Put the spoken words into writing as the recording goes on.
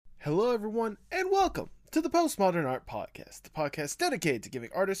Hello, everyone, and welcome to the Postmodern Art Podcast, the podcast dedicated to giving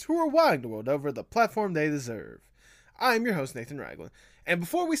artists who are wilding the world over the platform they deserve. I'm your host, Nathan Ragland, and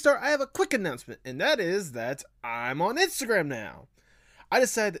before we start, I have a quick announcement, and that is that I'm on Instagram now. I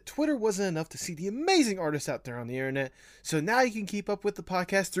decided that Twitter wasn't enough to see the amazing artists out there on the internet, so now you can keep up with the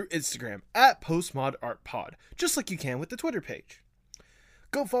podcast through Instagram at PostmodArtPod, just like you can with the Twitter page.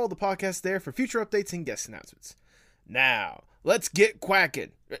 Go follow the podcast there for future updates and guest announcements. Now, let's get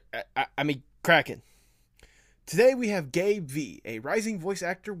quacking. Cracking. Today we have Gabe V, a rising voice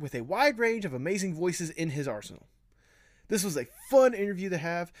actor with a wide range of amazing voices in his arsenal. This was a fun interview to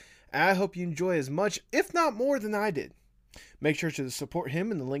have, and I hope you enjoy as much, if not more, than I did. Make sure to support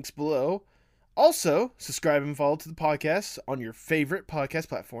him in the links below. Also, subscribe and follow to the podcast on your favorite podcast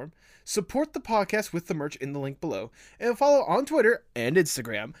platform. Support the podcast with the merch in the link below, and follow on Twitter and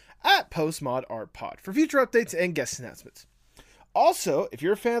Instagram at PostmodArtPod for future updates and guest announcements. Also, if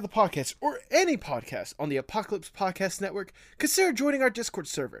you're a fan of the podcast or any podcast on the Apocalypse Podcast Network, consider joining our Discord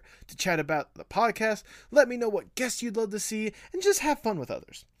server to chat about the podcast, let me know what guests you'd love to see, and just have fun with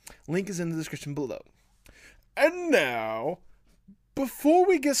others. Link is in the description below. And now, before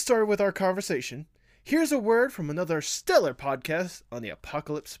we get started with our conversation, here's a word from another stellar podcast on the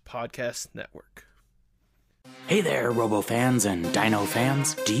Apocalypse Podcast Network. Hey there, Robo fans and Dino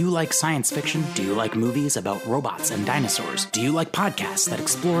fans. Do you like science fiction? Do you like movies about robots and dinosaurs? Do you like podcasts that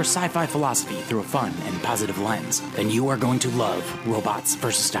explore sci-fi philosophy through a fun and positive lens? Then you are going to love Robots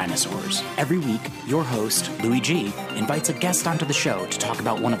vs. Dinosaurs. Every week, your host, Louis G, invites a guest onto the show to talk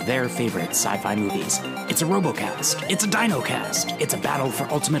about one of their favorite sci-fi movies. It's a RoboCast. It's a DinoCast. It's a battle for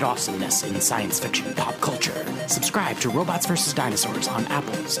ultimate awesomeness in science fiction pop culture. Subscribe to Robots vs. Dinosaurs on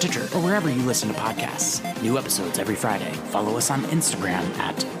Apple, Stitcher, or wherever you listen to podcasts. New episodes every Friday. Follow us on Instagram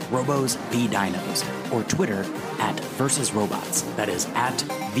at RobosVDinos or Twitter at Versus Robots. That is at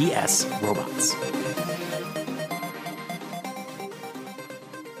VS Robots.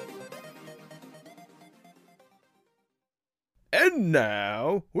 And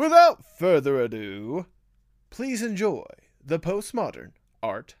now, without further ado, please enjoy the Postmodern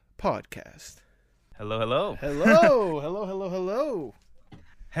Art Podcast. Hello, hello. Hello, hello.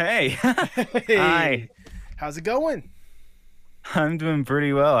 Hey. Hey. Hi. How's it going? I'm doing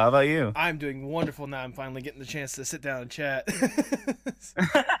pretty well. How about you? I'm doing wonderful now. I'm finally getting the chance to sit down and chat.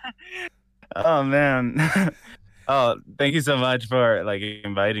 Oh, man. Oh, thank you so much for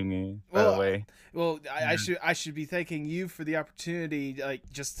inviting me, by the way. Well, I should be thanking you for the opportunity,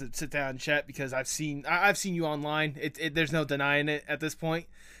 just to sit down and chat, because I've seen you online. There's no denying it at this point,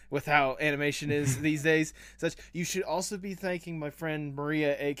 with how animation is these days. You should also be thanking my friend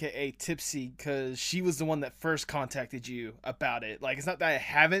Maria, aka Tipsy, because she was the one that first contacted you about it. It's not that I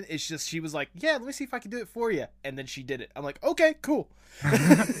haven't. It's just she was like, "Yeah, let me see if I can do it for you," and then she did it. I'm like, "Okay, cool."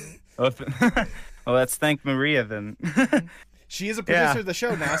 Well, let's thank Maria then. She is a producer of the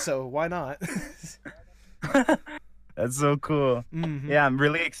show now, so why not? That's so cool. Mm-hmm. Yeah, I'm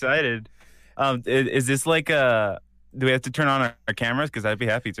really excited. Is this do we have to turn on our cameras? Because I'd be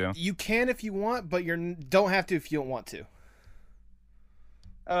happy to. You can if you want, but you don't have to if you don't want to.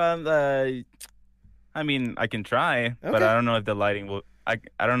 I mean, I can try, but I don't know if the lighting will. I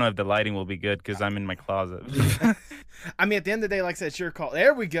don't know if the lighting will be good because I'm in my closet. I mean, at the end of the day, like I said, it's your call.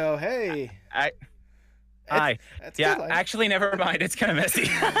 There we go. Hey. Hi. That's yeah, good, actually, never mind. It's kind of messy.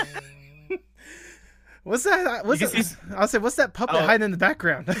 What's that? I'll say, what's that puppet hiding in the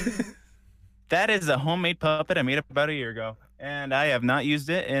background? That is a homemade puppet I made up about a year ago, and I have not used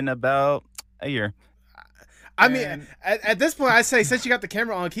it in about a year. I mean, at this point, I say, since you got the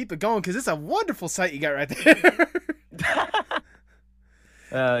camera on, keep it going, because it's a wonderful sight you got right there.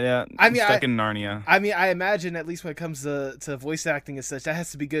 Yeah. I'm stuck in Narnia. I mean, I imagine, at least when it comes to voice acting and such, that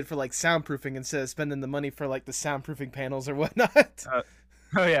has to be good for soundproofing instead of spending the money for the soundproofing panels or whatnot.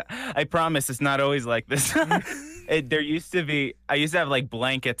 Oh yeah, I promise it's not always like this. I used to have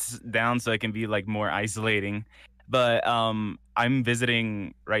blankets down so it can be more isolating, but I'm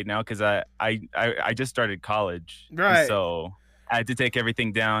visiting right now because I just started college, right? So I had to take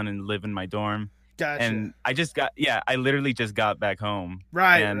everything down and live in my dorm. Gotcha. And I literally just got back home.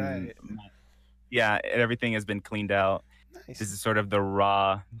 Right, and right. Yeah, everything has been cleaned out. Nice. This is sort of the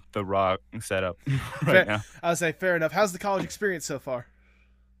raw setup right now. I'll say, fair enough. How's the college experience so far?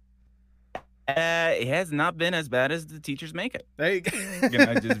 It has not been as bad as the teachers make it. There you go.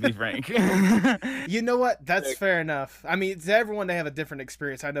 Gonna just be frank. You know what? That's fair enough. I mean, to everyone, they have a different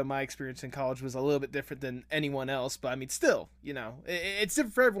experience. I know my experience in college was a little bit different than anyone else, but I mean, still, it's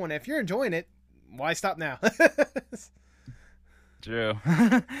different for everyone. If you're enjoying it, why stop now? True.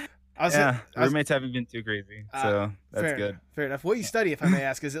 Roommates haven't been too crazy, so that's good. Fair enough. What do you study, if I may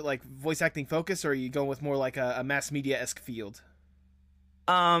ask? Is it like voice acting focus, or are you going with more like a mass media-esque field?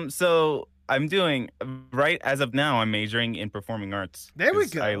 So I'm doing right as of now. I'm majoring in performing arts. There we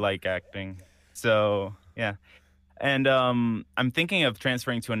go. I like acting, so yeah. And I'm thinking of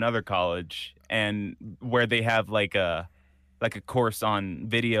transferring to another college, and where they have like a course on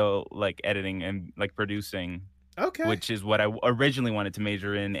video, like editing and like producing. Okay. Which is what I originally wanted to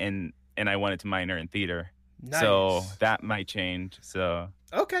major in, and I wanted to minor in theater. Nice. So that might change. So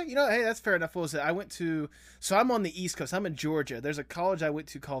okay, hey, that's fair enough. What was it? So I'm on the East Coast. I'm in Georgia. There's a college I went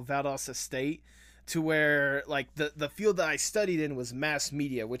to called Valdosta State, to where like the field that I studied in was mass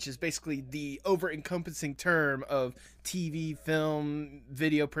media, which is basically the over-encompassing term of TV, film,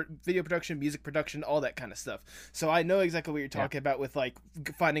 video production, music production, all that kind of stuff. So I know exactly what you're talking about with like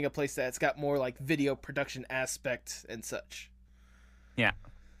finding a place that's got more like video production aspect and such. Yeah.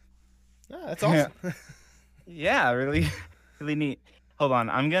 Oh, that's awesome. Yeah, really, really neat. Hold on,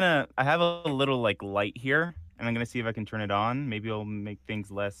 I have a little like light here, and I'm gonna see if I can turn it on. Maybe it'll make things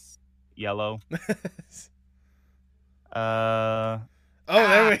less yellow. There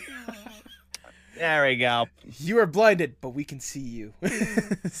we There we go. You are blinded, but we can see you.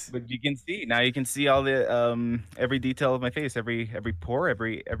 But you can see now. You can see all the every detail of my face, every pore,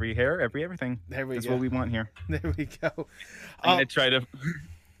 every hair, everything. There we That's go. what we want here. There we go. I'm gonna try to.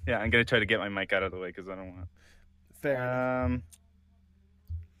 Yeah, I'm gonna try to get my mic out of the way because I don't want. Fair.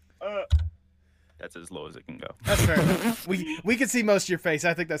 That's as low as it can go. That's fair. We can see most of your face.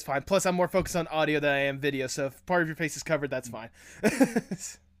 I think that's fine. Plus, I'm more focused on audio than I am video, so if part of your face is covered, that's fine.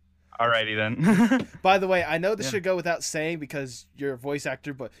 Alrighty then. By the way, I know this should go without saying because you're a voice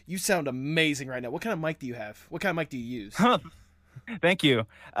actor, but you sound amazing right now. What kind of mic do you have? What kind of mic do you use? Thank you.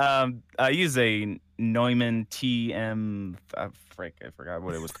 I use a Neumann TM. I forgot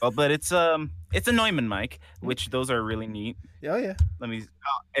what it was called, but it's a Neumann mic, which those are really neat. Oh yeah. Let me.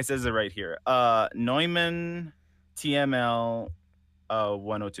 It says it right here. Neumann TML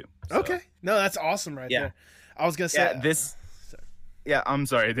 102. So. Okay. No, that's awesome right there. I was gonna say this. Yeah, I'm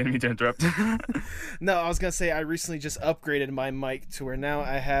sorry. I didn't mean to interrupt. No, I was going to say I recently just upgraded my mic to where now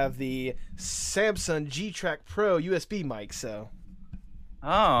I have the Samsung G-Track Pro USB mic, so.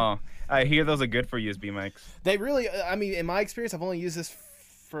 Oh, I hear those are good for USB mics. They really, I mean, in my experience, I've only used this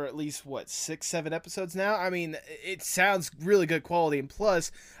for at least, 6-7 episodes now. I mean, it sounds really good quality, and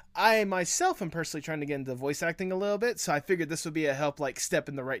plus, I myself am personally trying to get into voice acting a little bit, so I figured this would be a help, step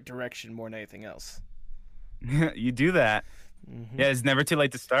in the right direction more than anything else. You do that. Mm-hmm. Yeah, it's never too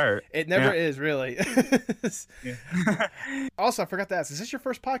late to start. It never is, really. Also, I forgot to ask, is this your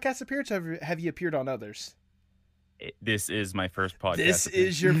first podcast appearance, or have you appeared on others? This is my first podcast. This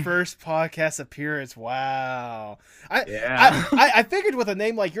is your first podcast appearance. Wow. I figured with a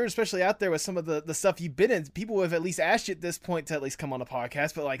name like yours, especially out there with some of the stuff you've been in, people would have at least asked you at this point to at least come on a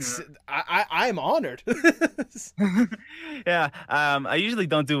podcast, but I'm honored. Yeah. I usually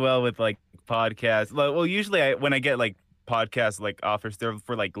don't do well with podcasts. Well, usually when I get podcast offers, they're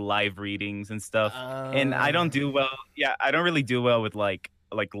for live readings and stuff, and I don't do well. Yeah, I don't really do well with like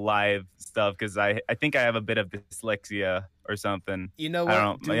live stuff because I think I have a bit of dyslexia or something. You know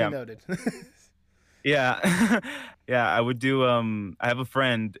what? Duly noted. Yeah. Yeah, I would do I have a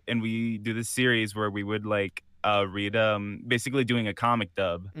friend, and we do this series where we would read basically doing a comic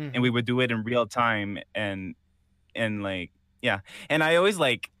dub, and we would do it in real time, and and I always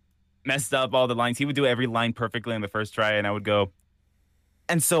messed up all the lines. He would do every line perfectly on the first try, and I would go,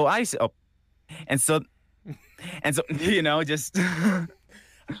 and so just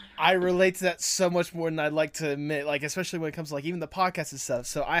I relate to that so much more than I'd like to admit, especially when it comes to even the podcast and stuff.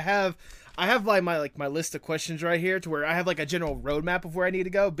 So I have my list of questions right here to where I have a general roadmap of where I need to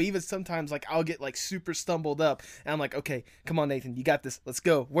go, but even sometimes I'll get super stumbled up, and I'm like, okay, come on, Nathan, you got this, let's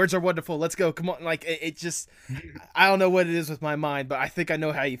go, words are wonderful, let's go, come on. It just, I don't know what it is with my mind, but I think I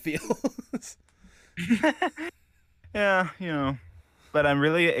know how you feel. Yeah, but I'm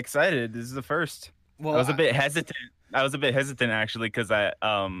really excited. This is the first. Well, I was a bit hesitant. Actually, because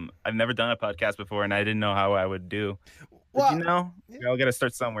I've never done a podcast before, and I didn't know how I would do. Well, we all got to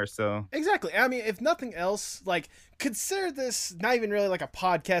start somewhere. So exactly. I mean, if nothing else, consider this not even really like a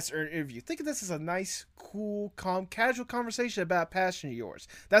podcast or an interview. Think of this as a nice, cool, calm, casual conversation about a passion of yours.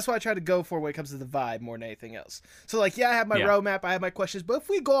 That's what I try to go for when it comes to the vibe more than anything else. So I have my roadmap, I have my questions, but if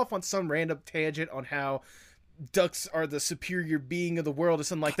we go off on some random tangent on how ducks are the superior being of the world or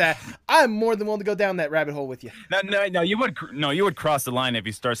something like that, I'm more than willing to go down that rabbit hole with you. No, you would cross the line if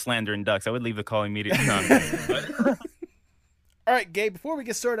you start slandering ducks. I would leave the call immediately. All right, Gabe, before we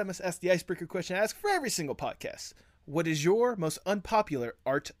get started, I must ask the icebreaker question I ask for every single podcast. What is your most unpopular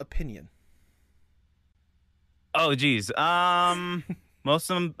art opinion? Oh, geez.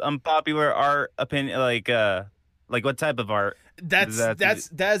 Most unpopular art opinion, like what type of art? Does that have to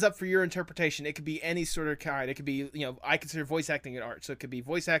be- That is up for your interpretation. It could be any sort of kind. It could be, I consider voice acting an art, so it could be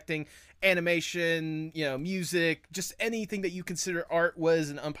voice acting, animation, music, just anything that you consider art. Was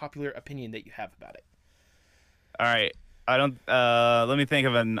an unpopular opinion that you have about it? All right. I don't. Let me think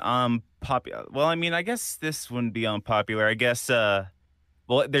of an unpopular. Well, I mean, I guess this wouldn't be unpopular. I guess.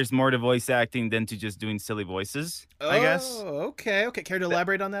 Well, there's more to voice acting than to just doing silly voices. I guess. Oh, okay. Care to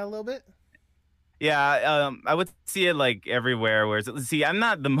elaborate on that a little bit? Yeah. I would see it like everywhere. Whereas, see, I'm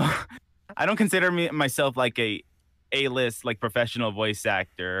not the. I don't consider myself like A-list like professional voice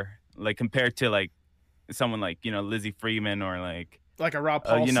actor. Like compared to like someone like Lizzie Freeman or like a Rob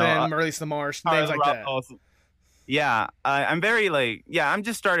Paulson, Maurice LaMarche, names like Rob that. Paulson. Yeah, I'm very like I'm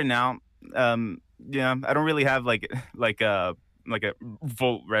just starting out. Yeah, I don't really have like a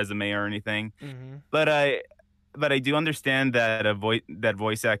full resume or anything, but I do understand that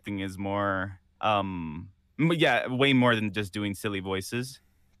voice acting is more way more than just doing silly voices.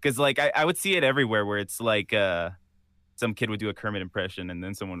 Because like I would see it everywhere where it's like some kid would do a Kermit impression and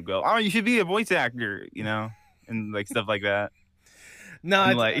then someone would go, "Oh, you should be a voice actor," and like stuff like that. No,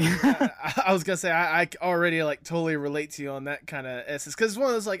 I was gonna say I already like totally relate to you on that kind of essence, because it's one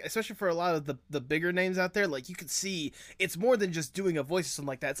of those, like, especially for a lot of the bigger names out there, like you can see it's more than just doing a voice or something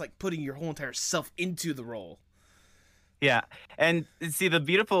like that. It's like putting your whole entire self into the role. Yeah, and see the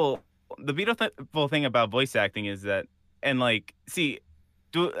beautiful thing about voice acting is that, and like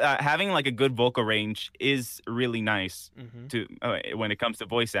having like a good vocal range is really nice to when it comes to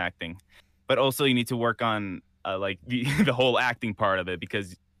voice acting, but also you need to work on like the whole acting part of it,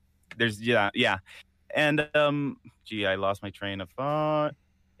 because there's and I lost my train of thought.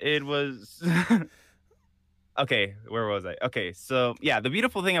 It was okay, where was I? Okay, so yeah, the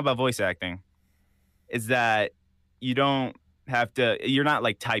beautiful thing about voice acting is that you're not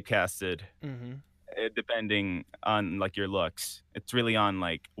like typecasted depending on like your looks. It's really on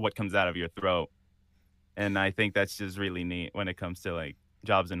like what comes out of your throat, and I think that's just really neat when it comes to like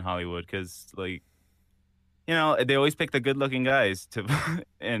jobs in Hollywood, because like they always pick the good-looking guys to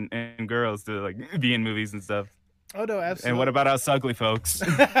and girls to like be in movies and stuff. Oh no, absolutely. And what about us ugly folks?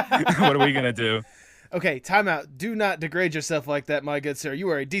 What are we gonna do? Okay, time out. Do not degrade yourself like that, my good sir. You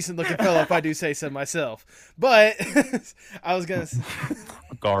are a decent-looking fellow, if I do say so myself. But I was gonna.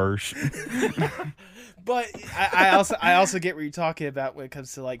 Gosh. But I also get what you're talking about when it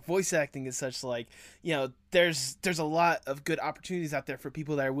comes to like voice acting and such. Like, there's a lot of good opportunities out there for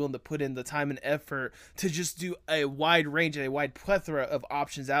people that are willing to put in the time and effort to just do a wide range and a wide plethora of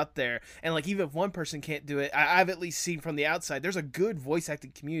options out there. And like, even if one person can't do it, I've at least seen from the outside, there's a good voice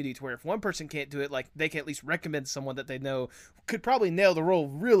acting community to where if one person can't do it, like they can at least recommend someone that they know could probably nail the role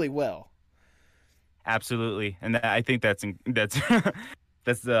really well. Absolutely, and I think that's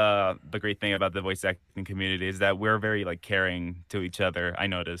that's the great thing about the voice acting community, is that we're very like caring to each other. I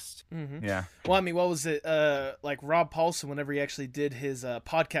noticed. Yeah. Well, I mean, what was it? Like Rob Paulson, whenever he actually did his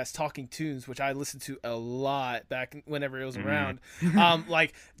podcast Talking Tunes, which I listened to a lot back whenever it was around.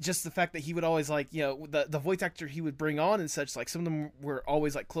 Like just the fact that he would always like, the voice actor he would bring on and such, like some of them were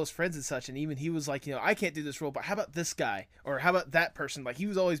always like close friends and such. And even he was like, I can't do this role, but how about this guy? Or how about that person? Like he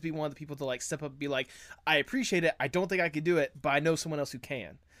would always be one of the people to like step up and be like, I appreciate it. I don't think I could do it, but I know someone else who can.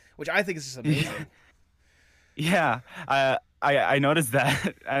 Which I think is just amazing. Yeah, I noticed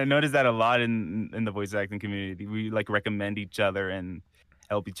that. I noticed that a lot in the voice acting community. We like recommend each other and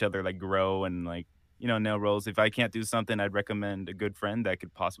help each other like grow and like nail roles. If I can't do something, I'd recommend a good friend that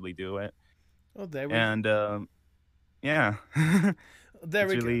could possibly do it. Oh, there we and yeah, there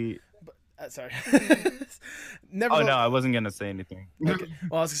we really... go. Sorry. Oh no, I wasn't gonna say anything. Okay.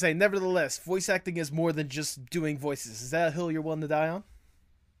 Well, I was gonna say, nevertheless, voice acting is more than just doing voices. Is that a hill you're willing to die on?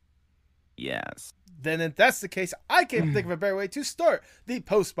 Yes. Then if that's the case, I can't think of a better way to start the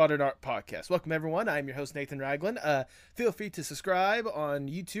Postmodern Art Podcast. Welcome, everyone. I'm your host, Nathan Ragland. Feel free to subscribe on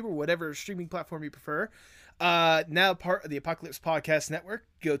YouTube or whatever streaming platform you prefer. Now part of the Apocalypse Podcast Network.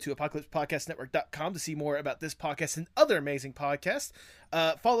 Go to apocalypsepodcastnetwork.com to see more about this podcast and other amazing podcasts.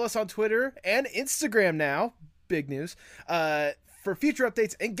 Follow us on Twitter and Instagram now. Big news. For future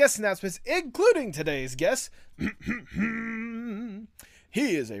updates and guest announcements, including today's guest.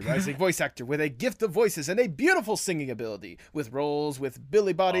 He is a rising voice actor with a gift of voices and a beautiful singing ability, with roles with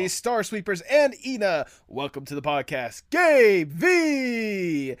Billy Bodies, Star Sweepers, and Ina. Welcome to the podcast, Gabe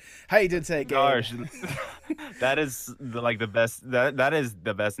V. How you doing today, Gabe? Gosh, that is the best. That is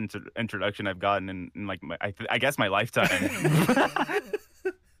the best introduction I've gotten in like I guess my lifetime.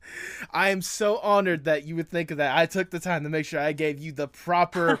 I am so honored that you would think of that. I took the time to make sure I gave you the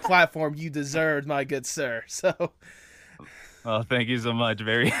proper platform you deserved, my good sir. So, well, thank you so much.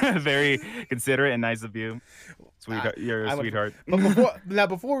 Very, very considerate and nice of you. Sweetheart, you're a sweetheart. But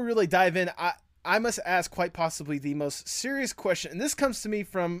before we really dive in, I must ask quite possibly the most serious question, and this comes to me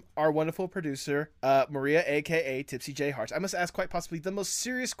from our wonderful producer, Maria, aka Tipsy J Hearts. I must ask quite possibly the most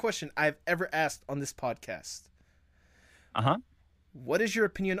serious question I've ever asked on this podcast. What is your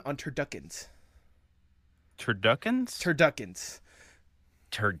opinion on turduckens? Turduckens?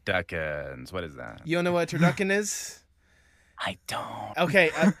 Turduckens. What is that? You don't know what a turducken is? I don't.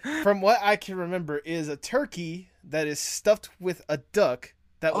 Okay, from what I can remember, is a turkey that is stuffed with a duck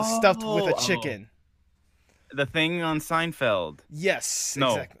that was stuffed with a chicken. The thing on Seinfeld. Yes.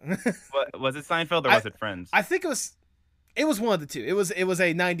 No. Exactly. Was it Seinfeld or was it Friends? I think it was one of the two. It was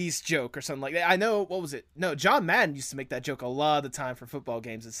a 90s joke or something like that. I know, what was it? No, John Madden used to make that joke a lot of the time for football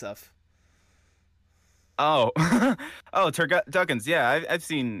games and stuff. Oh. Turduckens. Yeah,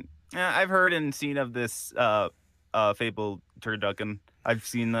 I've heard and seen of this fabled turducken. I've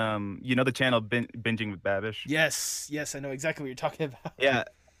seen the channel Binging with Babish. Yes, I know exactly what you're talking about. Yeah,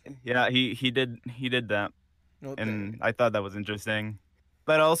 he did that, Okay. and I thought that was interesting.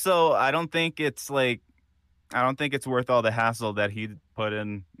 But also, I don't think it's worth all the hassle that he put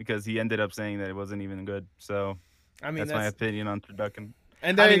in, because he ended up saying that it wasn't even good. So I mean, that's my opinion on turducken.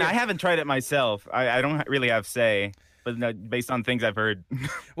 And I mean, I haven't tried it myself. I don't really have say. But based on things I've heard.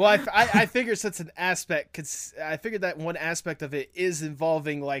 Well, I figured since an aspect, cause I figured that one aspect of it is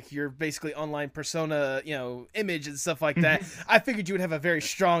involving like your basically online persona, image and stuff like that. I figured you would have a very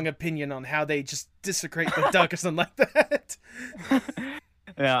strong opinion on how they just desecrate the duck or something like that.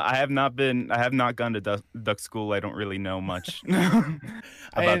 Yeah, I have not gone to duck school. I don't really know much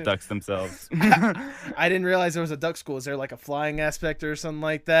about ducks themselves. I didn't realize there was a duck school. Is there like a flying aspect or something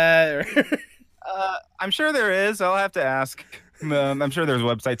like that? Or I'm sure there is. I'll have to ask. I'm sure there's a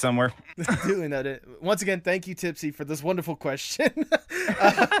website somewhere. Duly noted. Once again, thank you, Tipsy, for this wonderful question.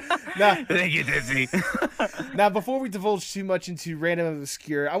 Thank you, Tipsy. Now, before we divulge too much into random and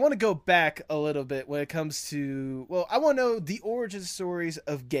obscure, I want to go back a little bit when it comes to, I want to know the origin stories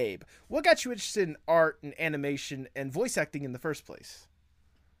of Gabe. What got you interested in art and animation and voice acting in the first place?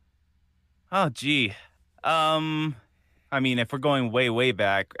 Oh, gee. I mean, if we're going way, way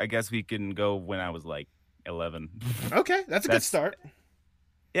back, I guess we can go when I was like 11. Okay, that's a good start.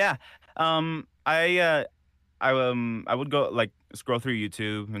 Yeah. I would go like scroll through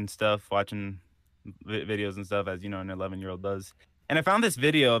YouTube and stuff, watching videos and stuff, as an 11-year-old does. And I found this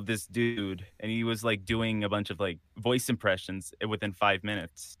video of this dude, and he was like doing a bunch of like voice impressions within 5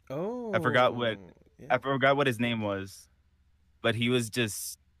 minutes. Oh, I forgot what his name was, but he was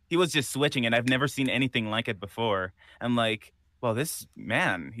just switching, and I've never seen anything like it before. I'm like, well, this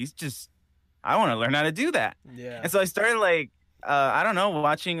man, I want to learn how to do that. Yeah. And so I started like, I don't know,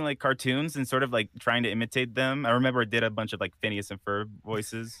 watching like cartoons and sort of like trying to imitate them. I remember I did a bunch of like Phineas and Ferb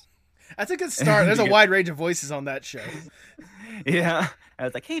voices. That's a good start. There's a wide range of voices on that show. Yeah. I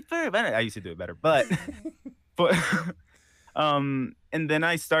was like, hey, Ferb. I used to do it better, but and then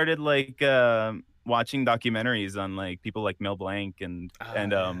I started like watching documentaries on like people like Mel Blanc and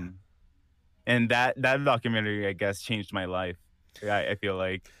that documentary, I guess, changed my life. I feel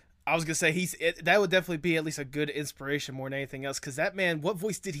like. I was gonna say that would definitely be at least a good inspiration more than anything else, because that man, what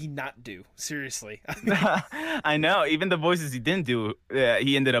voice did he not do? Seriously. I know. Even the voices he didn't do,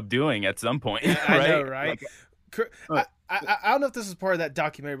 he ended up doing at some point. Yeah, right? I know, right? I don't know if this is part of that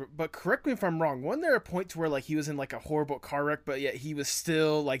documentary, but correct me if I'm wrong. Wasn't there a point to where like he was in like a horrible car wreck, but yet he was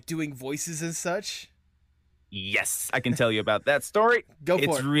still like doing voices and such? Yes, I can tell you about that story. Go for it.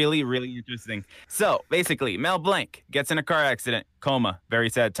 It's really, really interesting. So basically, Mel Blanc gets in a car accident, coma, very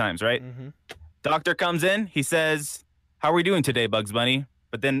sad times, right? Mm-hmm. Doctor comes in, he says, "How are we doing today, Bugs Bunny?"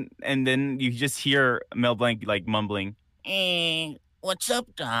 But then you just hear Mel Blanc like mumbling, "What's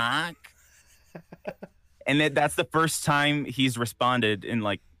up, Doc?" And that's the first time he's responded in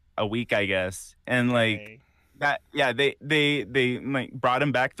like a week, I guess. And like that, yeah, they like brought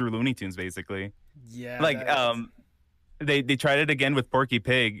him back through Looney Tunes, basically. Yeah. Like they tried it again with Porky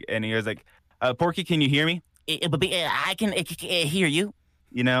Pig, and he was like, "Porky, can you hear me?" "I can hear you."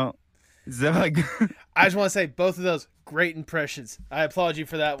 So like, I just want to say both of those great impressions. I applaud you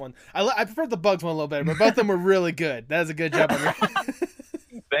for that one. I prefer the Bugs one a little better, but both of them were really good. That was a good job.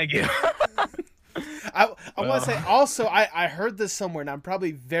 Thank you. I want to say also, I heard this somewhere, and I'm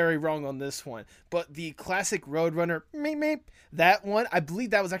probably very wrong on this one, but the classic Roadrunner, meep, meep, that one, I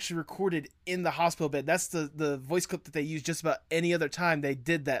believe that was actually recorded in the hospital bed. That's the voice clip that they use just about any other time they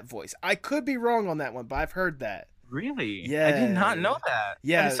did that voice. I could be wrong on that one, but I've heard that. Really? Yeah, I did not know that.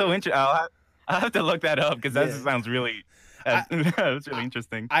 Yeah, That is so interesting. I'll have to look that up because that sounds really. That's really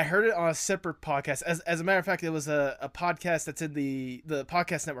interesting. I heard it on a separate podcast. As a matter of fact, it was a podcast that's in the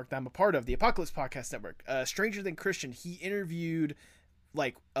podcast network that I'm a part of, the Apocalypse Podcast Network. Stranger Than Christian. He interviewed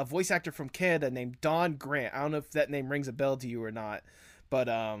like a voice actor from Canada named Don Grant. I don't know if that name rings a bell to you or not, but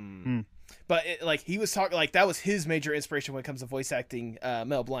But like he was talking, like that was his major inspiration when it comes to voice acting,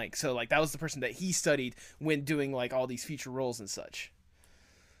 Mel Blanc. So like that was the person that he studied when doing like all these feature roles and such.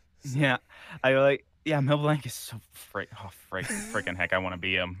 So. Yeah, Mel Blanc is so freaking heck! I want to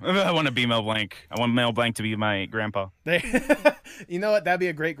be him. I want to be Mel Blanc. I want Mel Blanc to be my grandpa. You know what? That'd be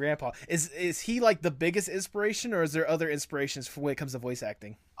a great grandpa. Is he like the biggest inspiration, or is there other inspirations for when it comes to voice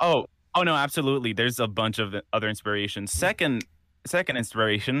acting? Oh no, absolutely. There's a bunch of other inspirations. Second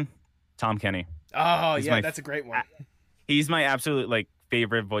inspiration, Tom Kenny. Oh, yeah, that's a great one. He's my absolute like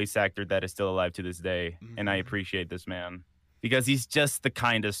favorite voice actor that is still alive to this day, and I appreciate this man. Because he's just the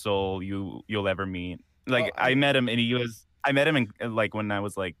kindest soul you'll ever meet. Like I met him, and I met him in like when I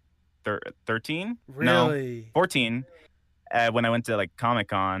was like 13, really 14, when I went to like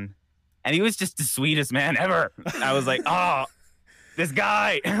Comic-Con, and he was just the sweetest man ever. I was like, oh, this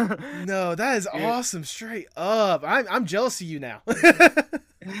guy. No, that is awesome. Straight up, I'm jealous of you now.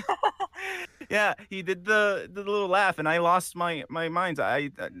 Yeah, he did the little laugh, and I lost my mind.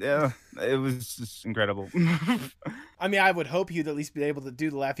 It was just incredible. I mean, I would hope he'd at least be able to do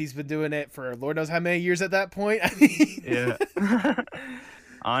the laugh. He's been doing it for Lord knows how many years at that point. Yeah.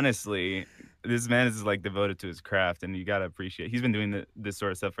 Honestly, this man is like devoted to his craft, and you gotta appreciate. He's been doing this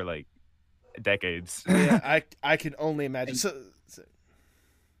sort of stuff for like decades. Yeah, I can only imagine. So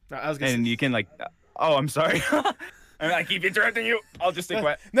I was gonna. And you can like, oh, I'm sorry. I keep interrupting you. I'll just stay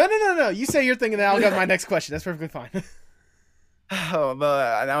quiet. No. You say your thing, and then I'll go to my next question. That's perfectly fine. Oh,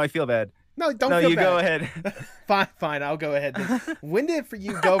 but now I feel bad. No, don't feel bad. You go ahead. Fine. I'll go ahead. When did for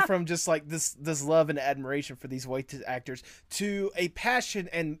you go from just like this love and admiration for these voice actors to a passion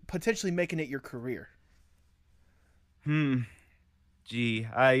and potentially making it your career? Gee,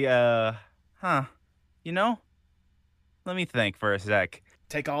 you know, let me think for a sec.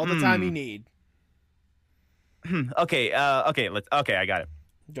 Take all the time you need. Okay, I got it.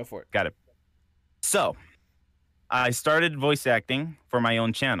 Go for it. Got it. So, I started voice acting for my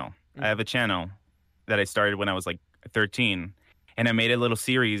own channel. I have a channel that I started when I was like 13, and I made a little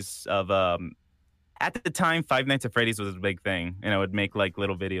series of at the time Five Nights at Freddy's was a big thing, and I would make like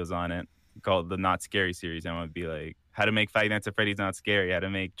little videos on it called the Not Scary series, and I would be like how to make Five Nights at Freddy's not scary, how to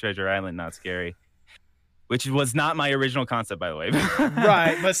make Treasure Island not scary, which was not my original concept, by the way.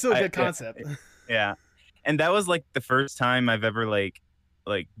 Right, but still a good concept. Yeah. And that was like the first time I've ever like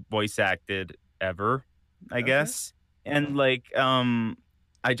voice acted ever, I guess. And like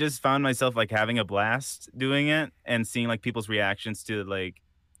I just found myself like having a blast doing it and seeing like people's reactions to like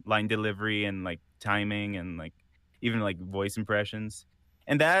line delivery and like timing and like even like voice impressions.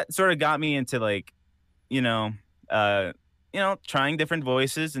 And that sort of got me into like, trying different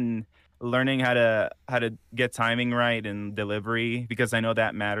voices and learning how to get timing right and delivery, because I know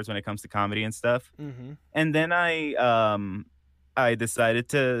that matters when it comes to comedy and stuff. And then I decided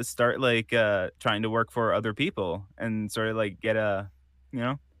to start like trying to work for other people and sort of like get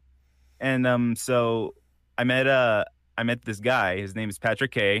and so I met this guy. His name is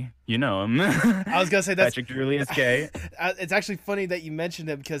Patrick K. You know him. I was gonna say that's Patrick Julius K. It's actually funny that you mentioned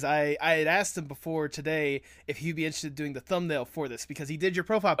him, because I had asked him before today if he'd be interested in doing the thumbnail for this, because he did your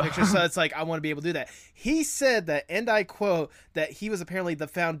profile picture. So it's like, I want to be able to do that. He said that, and I quote, that he was apparently the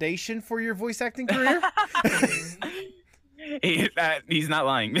foundation for your voice acting career. He's not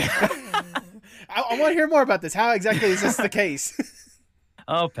lying. I want to hear more about this. How exactly is this the case?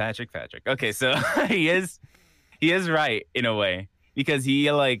 Oh, Patrick. Okay, so he is right in a way, because he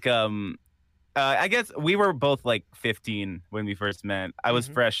like I guess we were both like 15 when we first met. I was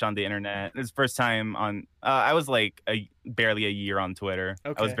fresh on the internet. It was first time on I was like barely a year on Twitter.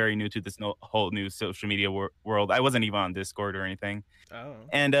 I was very new to this whole new social media world. I wasn't even on Discord or anything.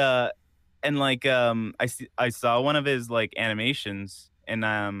 And like I saw one of his like animations, and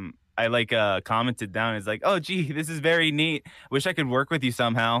I like commented down. It's like, oh gee, this is very neat. Wish I could work with you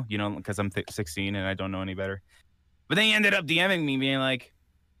somehow, because I'm 16 and I don't know any better. But then he ended up DMing me, being like,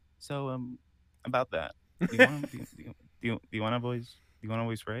 so about that, do you want to voice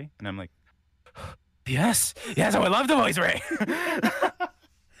Ray? And I'm like, yes, I would love to voice Ray.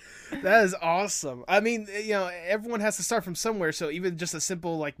 That is awesome. I mean, everyone has to start from somewhere. So even just a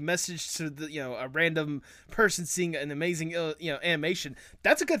simple like message to a random person seeing an amazing animation,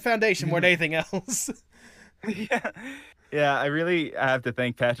 that's a good foundation more than anything else. Yeah. I really have to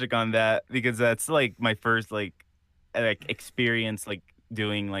thank Patrick on that, because that's like my first like like experience like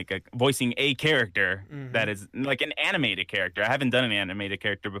doing like a voicing a character that is like an animated character. I haven't done an animated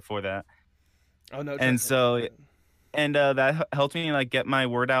character before that. Oh no! And so that helped me like get my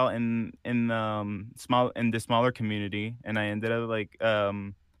word out in the smaller community, and I ended up like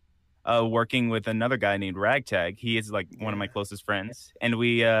working with another guy named Ragtag. He is like one of my closest friends, and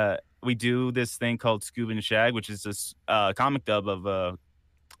we do this thing called Scoob and Shag, which is this comic dub of a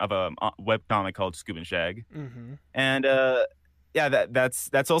web comic called Scoob and Shag. And yeah,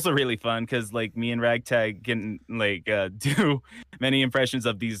 that's also really fun because like me and Ragtag can like do many impressions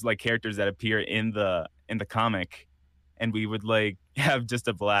of these like characters that appear in the comic, and we would like have just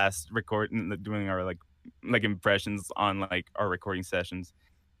a blast recording doing our like impressions on like our recording sessions.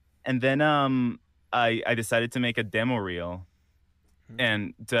 And then I decided to make a demo reel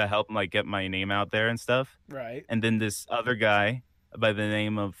and to help like get my name out there and stuff. Right. And then this other guy by the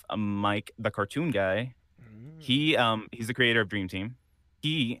name of Mike, the cartoon guy, he's the creator of Dream Team.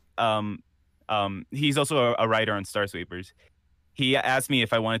 He's also a writer on Star Sweepers. He asked me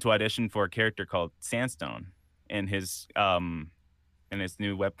if I wanted to audition for a character called Sandstone in his new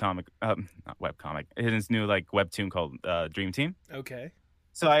webcomic, not webcomic, in his new like webtoon called Dream Team. Okay.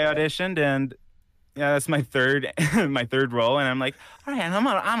 So I auditioned, and yeah, that's my third role, and I'm like, all right,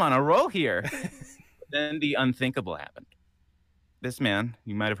 I'm on a roll here. Then the unthinkable happened. This man,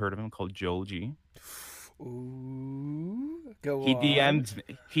 you might have heard of him, called Joel G. Ooh, go he on. DMs me.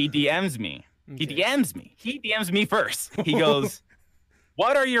 He DMs me. Okay. He DMs me first. He goes,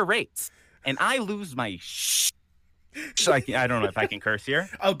 "What are your rates?" And I lose my I don't know if I can curse here.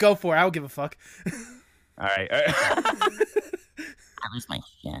 Oh, go for it. I don't give a fuck. All right. I lose my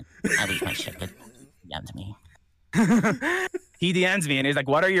shit. But DMs me. He DMs me and he's like,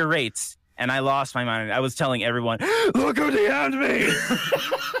 "What are your rates?" And I lost my mind. I was telling everyone, "Look who DM'd me!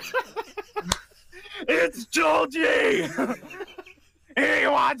 It's Joel G. He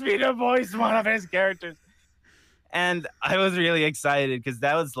wants me to voice one of his characters." And I was really excited because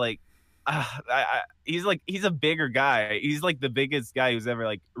that was like, he's a bigger guy. He's like the biggest guy who's ever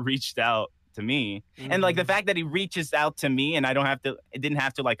like reached out to me. And like the fact that he reaches out to me and I didn't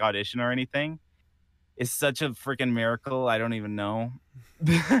have to like audition or anything is such a freaking miracle. I don't even know.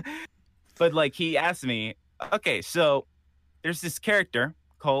 But like he asked me, okay, so there's this character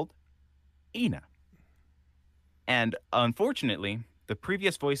called Ina. And unfortunately, the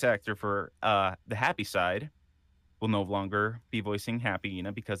previous voice actor for the Happy Side will no longer be voicing Happy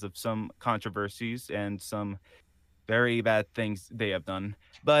Ina because of some controversies and some very bad things they have done.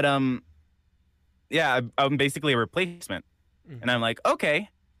 But yeah, I'm basically a replacement. And I'm like, okay.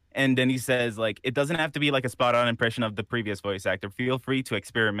 And then he says, like, it doesn't have to be like a spot-on impression of the previous voice actor. Feel free to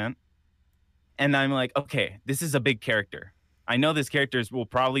experiment. And I'm like, okay, this is a big character. I know this character will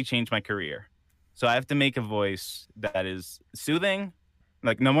probably change my career. So I have to make a voice that is soothing,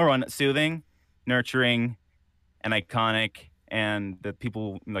 like number one, soothing, nurturing, and iconic, and that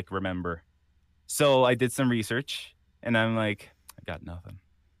people like remember. So I did some research, and I'm like, I got nothing.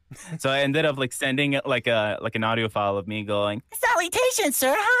 So I ended up like sending it like an audio file of me going, "Salutations,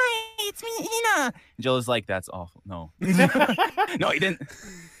 sir. Hi, it's me, Ina." And Joel's like, "That's awful." No, no, he didn't.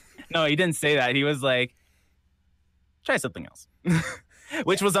 No, he didn't say that. He was like, "Try something else,"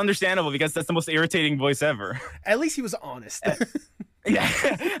 which was understandable because that's the most irritating voice ever. At least he was honest. Yeah,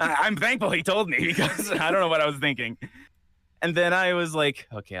 I'm thankful he told me because I don't know what I was thinking. And then I was like,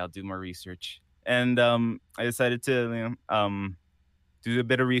 okay, I'll do more research. And I decided to do a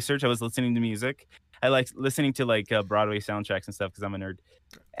bit of research. I was listening to music. I like listening to like Broadway soundtracks and stuff because I'm a nerd.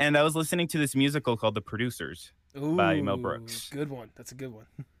 And I was listening to this musical called The Producers by Mel Brooks. Good one. That's a good one.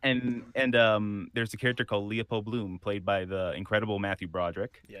 And there's a character called Leopold Bloom, played by the incredible Matthew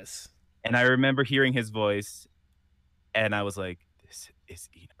Broderick. Yes. And I remember hearing his voice, and I was like, "This is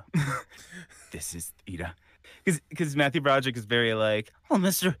Ina. This is Ina." Because Matthew Broderick is very like, "Oh,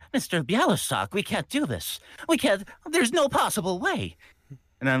 Mr. Bialystok, we can't do this. We can't. There's no possible way."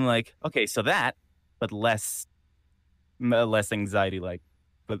 and I'm like, okay, so that, but less anxiety, like,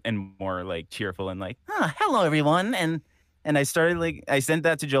 but and more like cheerful and like, Hello, everyone. And I started like, I sent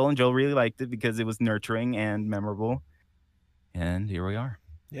that to Joel, and Joel really liked it because it was nurturing and memorable. And here we are.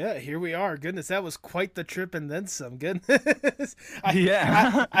 Yeah, here we are. Goodness, that was quite the trip and then some. Goodness.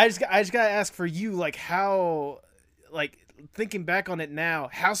 I just gotta ask for you, like, how, like, thinking back on it now,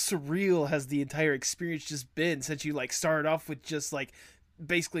 how surreal has the entire experience just been since you like started off with just like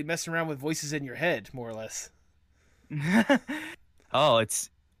basically messing around with voices in your head, more or less? Oh,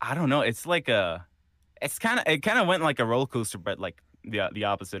 I don't know. It's like it kind of went like a roller coaster, but like the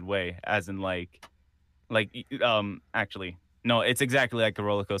opposite way, as in actually. No, it's exactly like a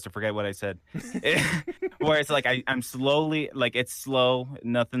roller coaster. Forget what I said. where it's like I'm slowly, like it's slow,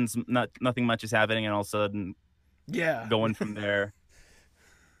 nothing much is happening, and all of a sudden Yeah. going from there.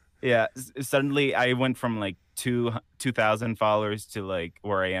 Yeah, suddenly I went from like 2,000 followers to like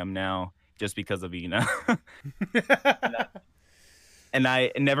where I am now just because of Ina. And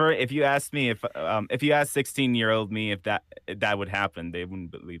I never, if you asked me if you asked 16-year-old me if that would happen, they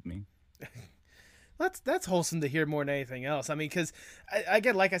wouldn't believe me. That's wholesome to hear more than anything else. I mean, because I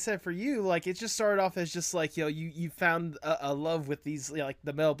get, like I said, for you, like it just started off as just like, you found a love with these, like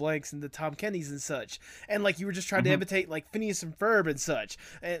the Mel Blancs and the Tom Kennys and such, and like you were just trying to imitate like Phineas and Ferb and such,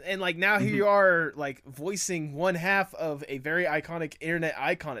 and like now here you are like voicing one half of a very iconic internet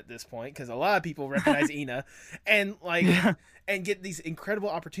icon at this point, because a lot of people recognize Ina, and like and get these incredible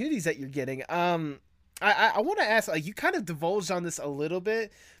opportunities that you're getting. I want to ask, like, you kind of divulged on this a little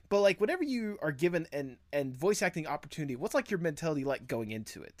bit, but like whenever you are given an voice acting opportunity, what's like your mentality like going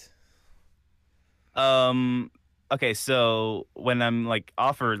into it? Okay, so when I'm like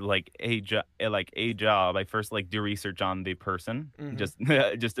offered like a job, I first like do research on the person, just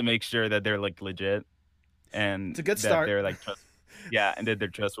just to make sure that they're like legit, and It's a good that start. they're like and that they're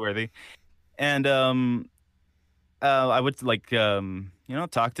trustworthy. And I would like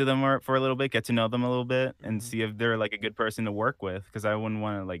talk to them for a little bit, get to know them a little bit, and see if they're like a good person to work with, because I wouldn't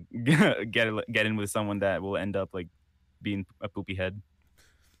want to like get in with someone that will end up like being a poopy head.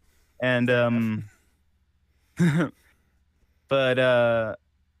 And but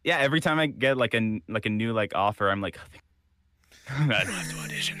yeah, every time I get like a new like offer, I'm like, I don't have to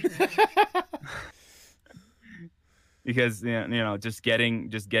audition. Because just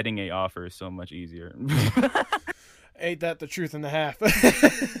getting a offer is so much easier. Ain't that the truth and a half?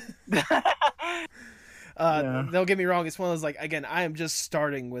 Yeah. Don't get me wrong, it's one of those, like, again, I am just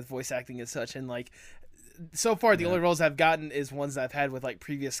starting with voice acting and such, and like so far the only roles I've gotten is ones that I've had with like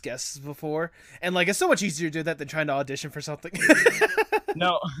previous guests before, and like it's so much easier to do that than trying to audition for something.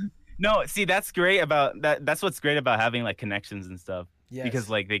 No, see, that's great about that. That's what's great about having like connections and stuff. Yes. Because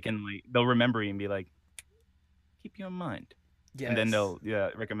like they'll remember you and be like, keep you in mind. Yes. And then they'll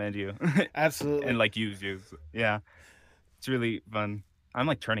recommend you. Absolutely. And like use you. Yeah. It's really fun. I'm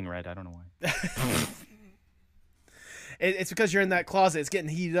like turning red. I don't know why. It's because you're in that closet. It's getting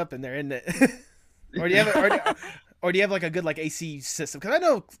heated up in there, isn't it? Or do you have or do you have like a good like AC system? Because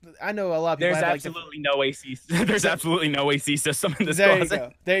I know a lot of people. There's have, absolutely no AC. There's absolutely no AC system in this there closet. you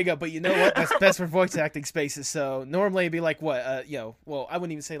go. There you go. But you know what? That's best for voice acting spaces. So normally it'd be like what? Well, I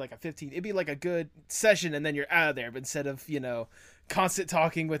wouldn't even say like a 15. It'd be like a good session, and then you're out of there. But instead of constant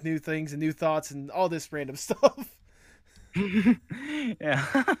talking with new things and new thoughts and all this random stuff.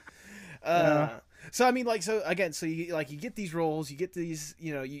 Yeah. So I mean, like, so again, so you get these roles, you get these,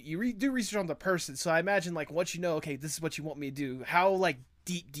 you do research on the person. So I imagine like once okay, this is what you want me to do. How like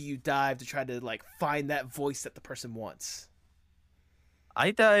deep do you dive to try to like find that voice that the person wants?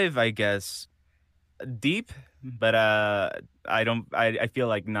 I dive, I guess, deep, but I feel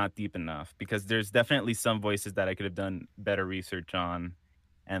like not deep enough, because there's definitely some voices that I could have done better research on,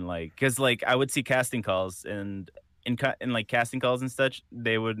 and like, because like I would see casting calls, and in like casting calls and such,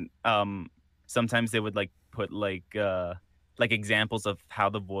 they would sometimes they would like put like examples of how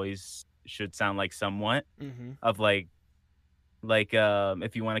the voice should sound, like somewhat of like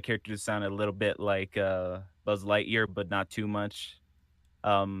if you want a character to sound a little bit like Buzz Lightyear but not too much,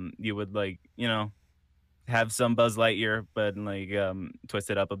 you would like have some Buzz Lightyear but like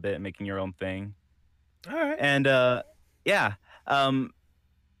twist it up a bit, making your own thing. All right. And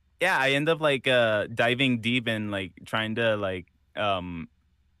I end up like diving deep and like trying to like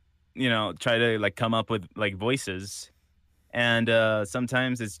try to like come up with like voices, and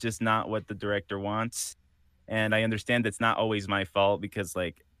sometimes it's just not what the director wants, and I understand it's not always my fault, because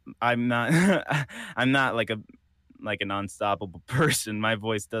like I'm not I'm not like an unstoppable person. My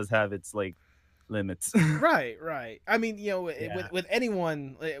voice does have its like limits. Right. I mean, with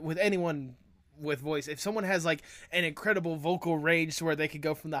anyone with voice, if someone has like an incredible vocal range to where they could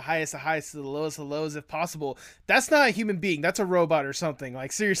go from the highest to the lowest of lows if possible, that's not a human being, that's a robot or something.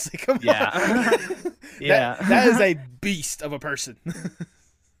 Like, seriously, come on. Yeah. That is a beast of a person.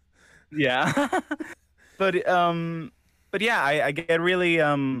 Yeah. But yeah, I get really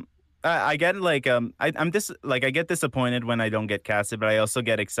I get like I'm just like, I get disappointed when I don't get casted, but I also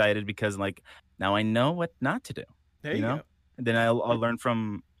get excited because like now I know what not to do. There you go. And then I'll learn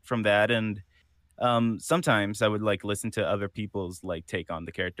from that, and sometimes I would like listen to other people's like take on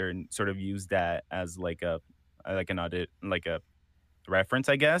the character and sort of use that as like an audit, like a reference,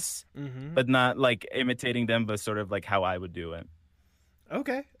 I guess, but not like imitating them, but sort of like how I would do it.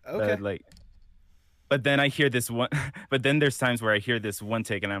 Okay. But then I hear this one, but then there's times where I hear this one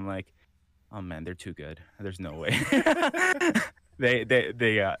take and I'm like, Oh man, they're too good. There's no way.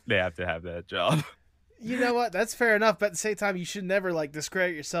 They have to have that job. You know what? That's fair enough, but at the same time, you should never like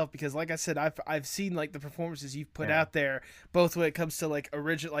discredit yourself because, like I said, I've seen like the performances you've put out there, both when it comes to like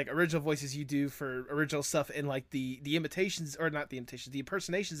original voices you do for original stuff, and like the imitations or not the imitations, the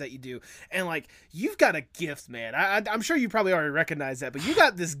impersonations that you do, and like you've got a gift, man. I'm sure you probably already recognize that, but you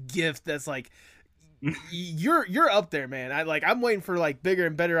got this gift that's like. You're up there, man. I'm waiting for like bigger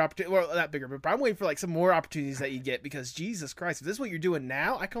and better opportunities. Well, not bigger, but I'm waiting for like some more opportunities that you get because Jesus Christ, if this is what you're doing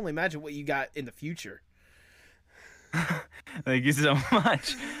now, I can only imagine what you got in the future. Thank you so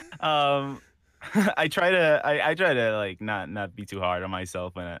much. I try to like not be too hard on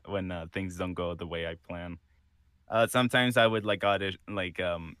myself when things don't go the way I plan. Sometimes I would like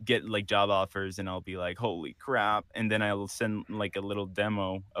get like job offers and I'll be like, holy crap, and then I'll send like a little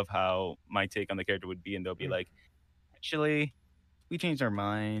demo of how my take on the character would be, and they'll be like, actually, we changed our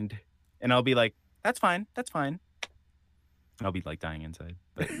mind, and I'll be like, that's fine. And I'll be like dying inside,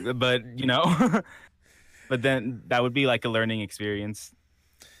 but you know. But then that would be like a learning experience.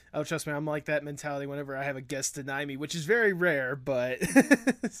 Oh, trust me, I'm like that mentality whenever I have a guest deny me, which is very rare, but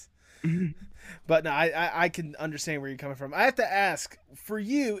but no, I can understand where you're coming from. I have to ask, for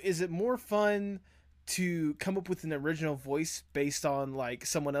you, is it more fun to come up with an original voice based on like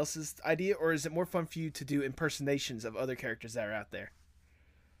someone else's idea, or is it more fun for you to do impersonations of other characters that are out there?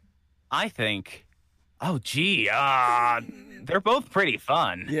 I think, they're both pretty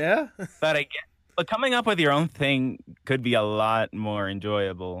fun. Yeah. But coming up with your own thing could be a lot more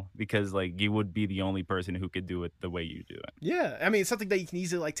enjoyable because like you would be the only person who could do it the way you do it. Yeah, I mean, it's something that you can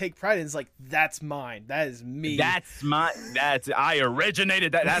easily like take pride in. It's like, that's mine. That is me. I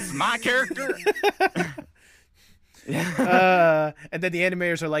originated that. That's my character. And then the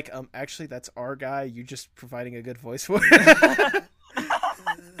animators are like, actually, that's our guy. You're just providing a good voice for it.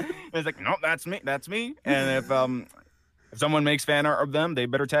 It's like, no, that's me. And if someone makes fan art of them, they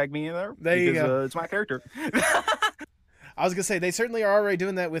better tag me in there. There you go. It's my character. I was gonna say they certainly are already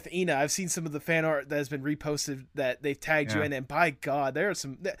doing that with Ina. I've seen some of the fan art that has been reposted that they've tagged you in, and by God, there are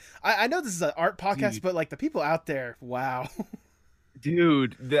some. I know this is an art podcast, but like the people out there, wow,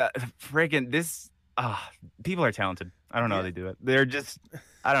 dude, the friggin' people are talented. I don't know how they do it. They're just,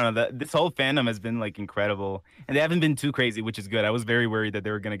 I don't know. This whole fandom has been like incredible, and they haven't been too crazy, which is good. I was very worried that they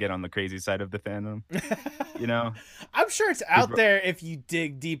were gonna get on the crazy side of the fandom. You know, I'm sure it's out there if you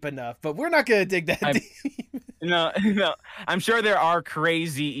dig deep enough, but we're not gonna dig that deep. No. I'm sure there are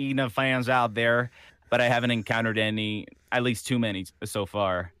crazy Ina fans out there, but I haven't encountered any, at least too many so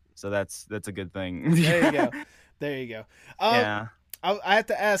far. So that's a good thing. There you go. Yeah. I have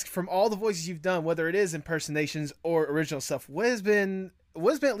to ask, from all the voices you've done, whether it is impersonations or original stuff, what has been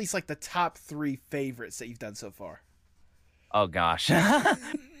at least like the top 3 favorites that you've done so far? Oh gosh.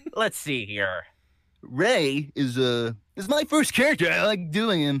 Let's see here. Ray is my first character. I like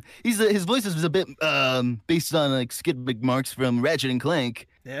doing him. His voice is a bit based on like Skid McMarks from Ratchet and Clank.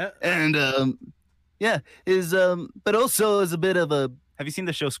 Yeah. And but also is a bit of a. Have you seen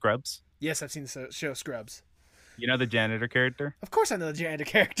the show Scrubs? Yes, I've seen the show Scrubs. You know the janitor character? Of course I know the janitor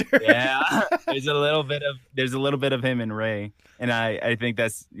character. Yeah. There's a little bit of him in Ray. And I think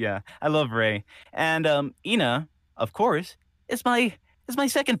I love Ray. And Ina, of course, is my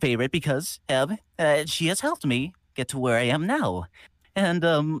second favorite because she has helped me get to where I am now. And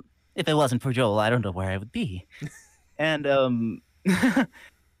if it wasn't for Joel, I don't know where I would be. And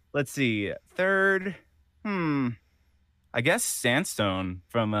let's see. Third, I guess Sandstone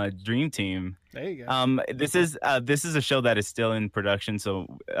from Dream Team. There you go. This is a show that is still in production, so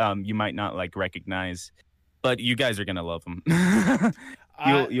you might not like recognize, but you guys are gonna love him.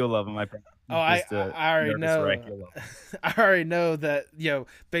 You'll love him, I promise. I already know. I already know that,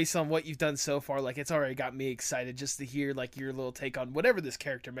 based on what you've done so far, like it's already got me excited just to hear like your little take on whatever this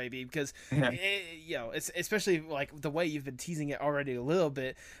character may be, because it's especially like the way you've been teasing it already a little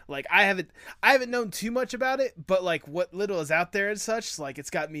bit. Like I haven't known too much about it, but like what little is out there and such, like it's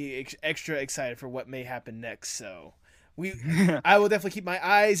got me extra excited for what may happen next. So I will definitely keep my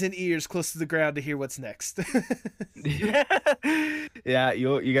eyes and ears close to the ground to hear what's next. Yeah,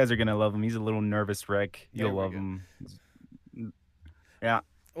 you guys are gonna love him. He's a little nervous wreck. You'll love him. Yeah.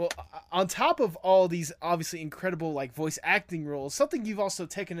 Well, on top of all these obviously incredible like voice acting roles, something you've also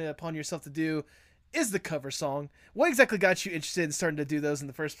taken it upon yourself to do is the cover song. What exactly got you interested in starting to do those in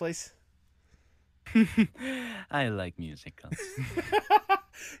the first place? I like musicals.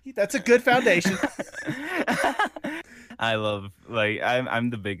 That's a good foundation. I love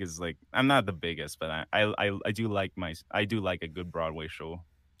I'm the biggest, like I'm not the biggest, but I do like a good Broadway show.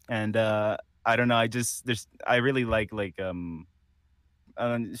 And I don't know, I really like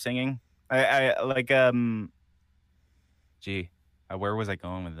singing. I like Gee, where was I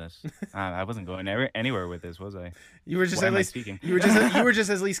going with this? I wasn't going anywhere with this, was I? You were just Why at am I least speaking? you were just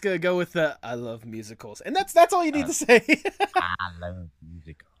at least gonna go with the I love musicals, and that's all you need to say. I love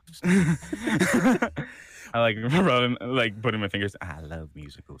musicals. I like putting my fingers. I love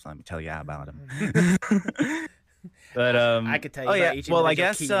musicals. Let me tell you about them. But I could tell you about each well,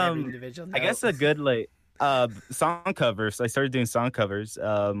 individual key and every individual I guess note. a good like song covers. I started doing song covers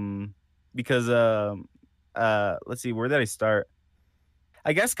because let's see, where did I start?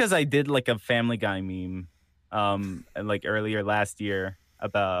 I guess because I did like a Family Guy meme like earlier last year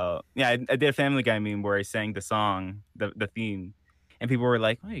about I did a Family Guy meme where I sang the song, the theme, and people were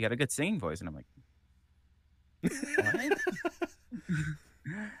like, "Oh, you got a good singing voice," and I'm like, "What?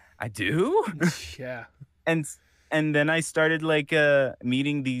 I do?" Yeah. And then I started like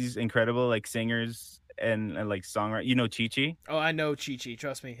meeting these incredible like singers and like songwriters. You know, Chi Chi. Oh, I know Chi Chi.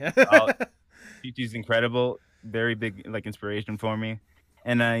 Trust me. Chi Chi's incredible. Very big like inspiration for me.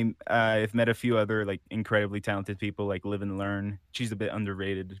 And I've met a few other like incredibly talented people like Live and Learn. She's a bit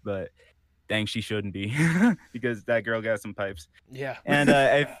underrated, but dang, she shouldn't be because that girl got some pipes. Yeah. And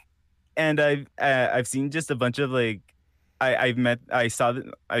I've seen just a bunch of like I've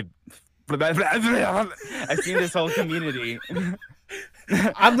seen this whole community.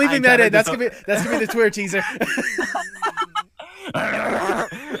 I'm leaving that in. That's gonna be the Twitter teaser.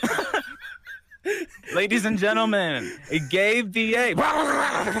 Ladies and gentlemen, it gave DA. I'm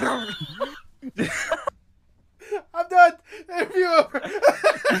done. Interview over.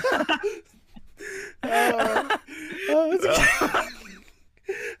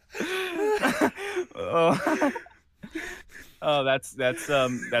 That's the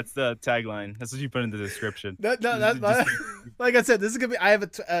tagline. That's what you put in the description. Like I said, this is gonna be. I have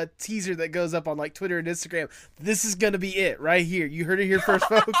a teaser that goes up on like Twitter and Instagram. This is gonna be it right here. You heard it here first,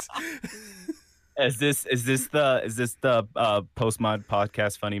 folks. Is this the Postmod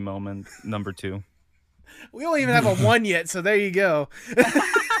podcast funny moment number 2? We don't even have a 1 yet, so there you go.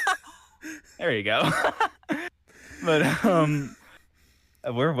 There you go. But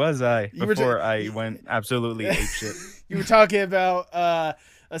where was I before I went absolutely apeshit? You were talking about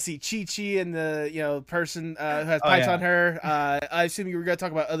let's see, Chi Chi and the person who has pipes on her. I assume you were going to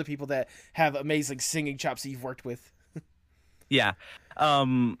talk about other people that have amazing singing chops that you've worked with. Yeah.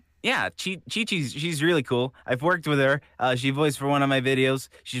 Chi-Chi's, she's really cool. I've worked with her. She voiced for one of my videos.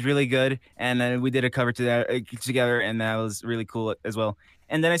 She's really good. And we did a cover together, and that was really cool as well.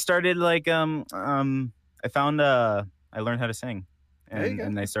 And then I started like, I found, I learned how to sing,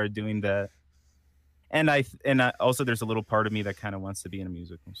 and I started doing that. And I also, there's a little part of me that kind of wants to be in a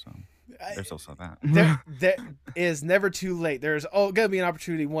musical, so there's also that. There is never too late. There's gonna be an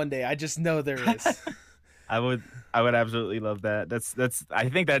opportunity one day. I just know there is. I would absolutely love that. I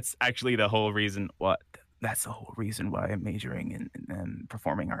think that's actually the whole reason. That's the whole reason why I'm majoring in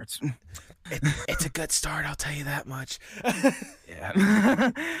performing arts. It's a good start, I'll tell you that much.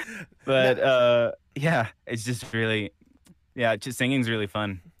 Yeah. But yeah, it's just really, just singing's really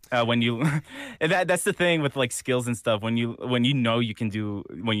fun. When you that's the thing with like skills and stuff, when you know you can do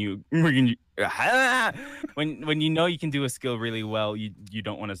when you know you can do a skill really well, you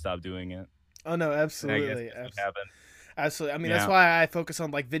don't want to stop doing it. Oh no, absolutely. Absolutely. I mean, that's why I focus on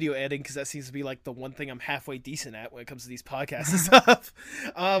like video editing, because that seems to be like the one thing I'm halfway decent at when it comes to these podcasts and stuff.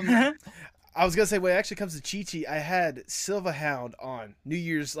 I was gonna say, when it actually comes to Chi-Chi, I had Silverhound on New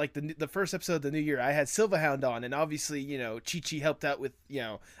Year's, like the first episode of the new year. I had Silverhound on, and obviously, Chi-Chi helped out with,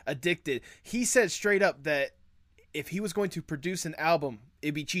 Addicted. He said straight up that if he was going to produce an album,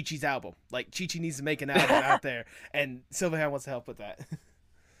 it'd be Chi-Chi's album. Like, Chi-Chi needs to make an album out there, and Silverhound wants to help with that.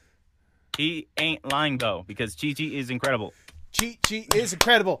 He ain't lying though, because Chi-Chi is incredible. Chi-Chi is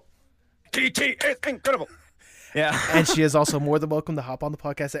incredible. Chi-Chi is incredible. Yeah. And she is also more than welcome to hop on the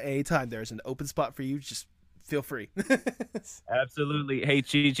podcast at any time. There's an open spot for you. Just feel free. Absolutely. Hey,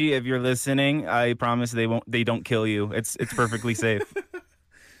 Chi-Chi, if you're listening, I promise they don't kill you. It's perfectly safe.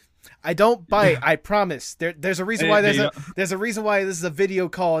 I don't bite. I promise. There's a reason why there's a reason why this is a video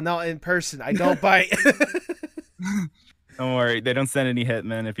call and not in person. I don't bite. Don't worry. They don't send any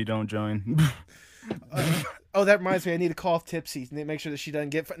hitmen if you don't join. That reminds me. I need to call off Tipsy. Need to make sure that she doesn't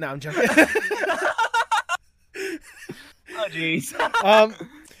get. No, I'm joking. Oh, jeez.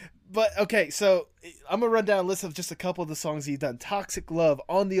 But okay, so I'm gonna run down a list of just a couple of the songs you've done. Toxic Love,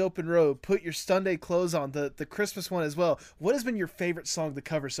 On the Open Road, Put Your Sunday Clothes On, the Christmas one as well. What has been your favorite song to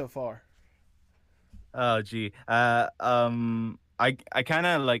cover so far? Oh, gee. I kind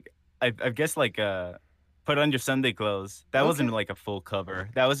of like, I guess like Put On Your Sunday Clothes. That wasn't like a full cover.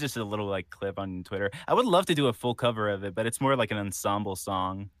 That was just a little like clip on Twitter. I would love to do a full cover of it, but it's more like an ensemble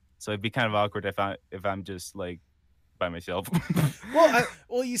song. So it'd be kind of awkward if I'm just like by myself.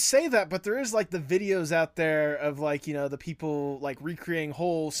 Well, you say that, but there is like the videos out there of like, you know, the people like recreating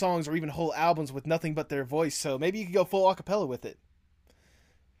whole songs or even whole albums with nothing but their voice. So maybe you could go full acapella with it.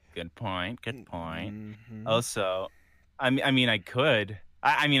 Good point. Good point. Mm-hmm. Also, I mean, I could.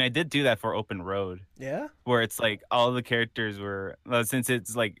 I mean, I did do that for Open Road, Yeah. where it's like all the characters were. Well, since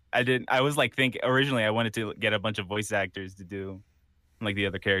it's like I was like originally I wanted to get a bunch of voice actors to do like the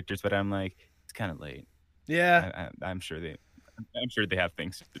other characters, but I'm like it's kind of late. Yeah. I'm sure they have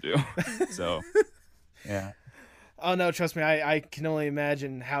things to do. So, yeah. Oh no, trust me, I can only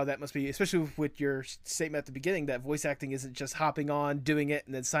imagine how that must be, especially with your statement at the beginning that voice acting isn't just hopping on, doing it,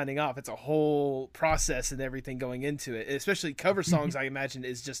 and then signing off. It's a whole process and everything going into it. Especially cover songs, I imagine,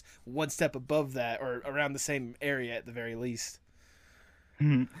 is just one step above that or around the same area at the very least.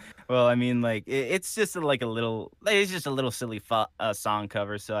 Well, I mean, like it's just like it's just a little silly song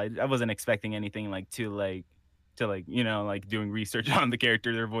cover, so I wasn't expecting anything like to you know, like doing research on the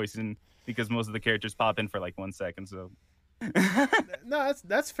character they're voicing, because most of the characters pop in for like 1 second. So No,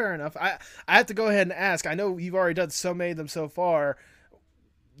 that's fair enough. I have to go ahead and ask. I know you've already done so many of them so far.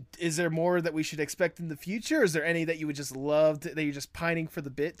 Is there more that we should expect in the future? Is there any that you would just love that you're just pining for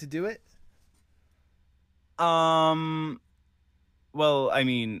the bit to do it? Well, I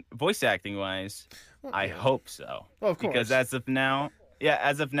mean, voice acting wise, I hope so. Well, of course. Because as of now,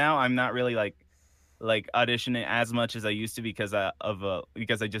 I'm not really like auditioning as much as I used to because I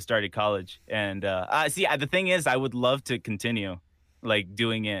just started college. And see, the thing is, I would love to continue like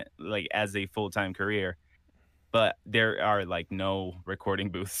doing it like as a full-time career, but there are like no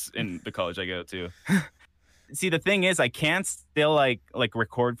recording booths in the college I go to. See, the thing is, I can still like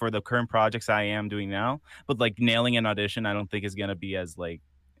record for the current projects I am doing now, but like nailing an audition, I don't think is gonna be as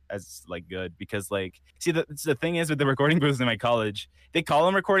good, because like, see, the thing is with the recording booths in my college, they call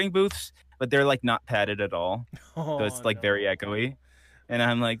them recording booths, but they're like not padded at all, so it's like very echoey. And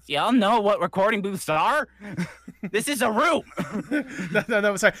I'm like, y'all know what recording booths are? This is a room.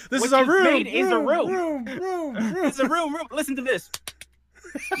 No, sorry. This is a room. Is a room. It's a room. Listen to this.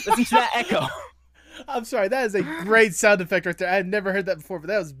 Listen to that echo. I'm sorry, that is a great sound effect right there. I had never heard that before, but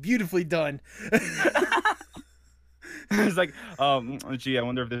that was beautifully done. It's like, gee, I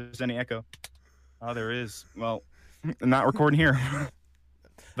wonder if there's any echo. Oh, there is. Well, I'm not recording here.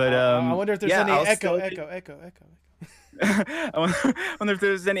 But I wonder if there's any echo. I wonder if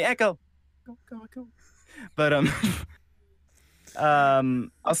there's any echo. Echo. But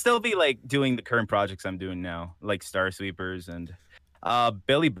I'll still be like doing the current projects I'm doing now, like Star Sweepers and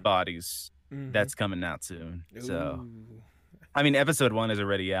Billy Bodies. Mm-hmm. That's coming out soon. Ooh. So, I mean, episode 1 is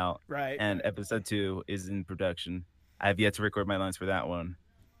already out, right? And episode 2 is in production. I have yet to record my lines for that one,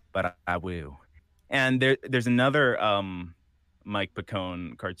 but I will. And there's another Mike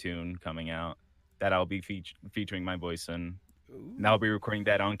Picone cartoon coming out that I'll be featuring my voice in. Ooh. And I'll be recording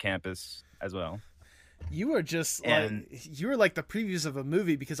that on campus as well. You are just you're like the previews of a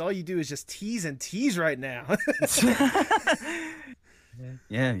movie, because all you do is just tease and tease right now.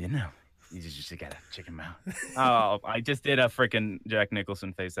 Yeah, you know. You just gotta check him out. Oh, I just did a freaking Jack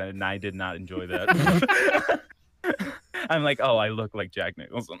Nicholson face, and I did not enjoy that. I'm like, oh, I look like Jack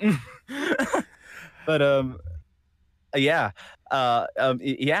Nicholson. But yeah.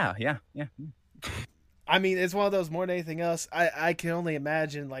 I mean, it's one of those, more than anything else. I can only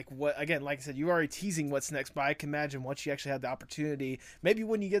imagine, like, what, again, like I said, you're already teasing what's next, but I can imagine once you actually have the opportunity, maybe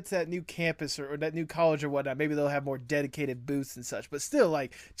when you get to that new campus or that new college or whatnot, maybe they'll have more dedicated booths and such. But still,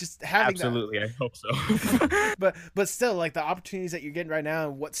 like, just having absolutely, I hope so. but still, like, the opportunities that you're getting right now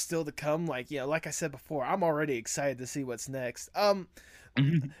and what's still to come, like, you know, like I said before, I'm already excited to see what's next.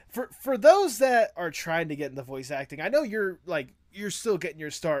 For those that are trying to get into voice acting, I know you're still getting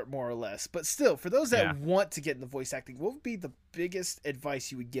your start more or less, but still, for those that want to get into voice acting, what would be the biggest advice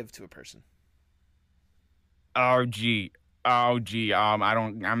you would give to a person? I'm not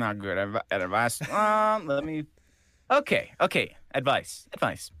good at advice. Okay. Advice.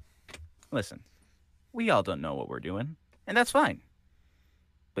 Listen, we all don't know what we're doing, and that's fine.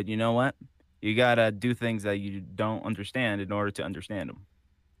 But you know what? You gotta do things that you don't understand in order to understand them.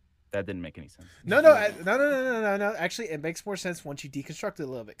 That didn't make any sense. No. Actually, it makes more sense once you deconstruct it a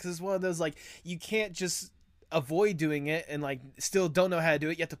little bit, because it's one of those, like, you can't just avoid doing it and like still don't know how to do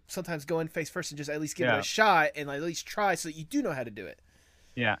it. You have to sometimes go in face first and just at least give it a shot and like, at least try so that you do know how to do it.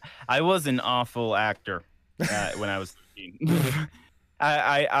 Yeah, I was an awful actor when I was 13.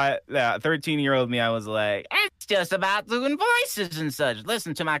 I 13-year-old me, I was like, it's just about doing voices and such.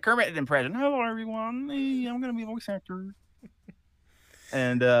 Listen to my Kermit impression. Hello, everyone. Hey, I'm gonna be a voice actor.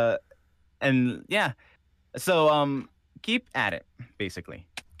 And yeah, so keep at it. Basically,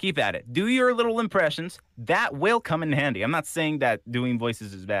 keep at it. Do your little impressions. That will come in handy. I'm not saying that doing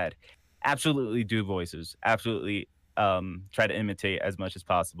voices is bad. Absolutely do voices. Absolutely try to imitate as much as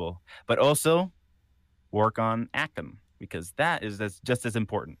possible. But also work on acting, because that's just as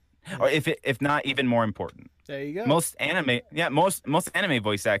important. Or if not even more important. There you go. Most anime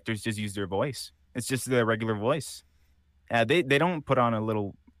voice actors just use their voice. It's just their regular voice. They don't put on a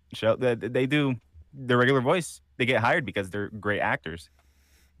little show. They do their regular voice. They get hired because they're great actors.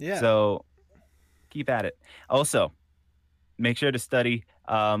 Yeah. So keep at it. Also, make sure to study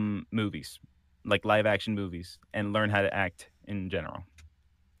movies, like live action movies, and learn how to act in general.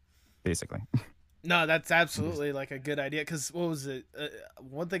 Basically. No, that's absolutely like a good idea. Because what was it?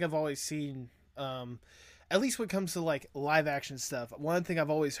 One thing I've always seen, at least when it comes to like live action stuff, one thing I've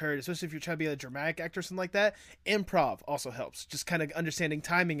always heard, especially if you're trying to be a dramatic actor or something like that, improv also helps. Just kind of understanding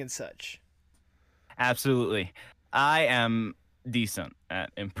timing and such. Absolutely. I am decent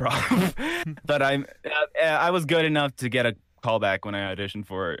at improv, but I was good enough to get a callback when I auditioned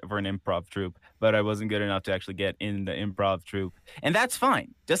for an improv troupe, but I wasn't good enough to actually get in the improv troupe, and that's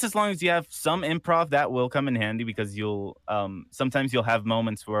fine. Just as long as you have some improv, that will come in handy, because you'll sometimes you'll have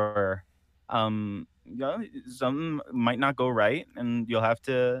moments where some might not go right, and you'll have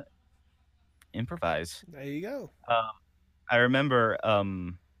to improvise. There you go. I remember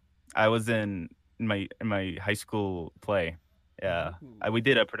I was in my high school play. Yeah, we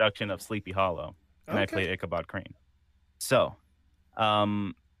did a production of Sleepy Hollow, and I played Ichabod Crane. So,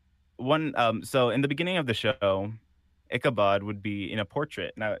 so in the beginning of the show, Ichabod would be in a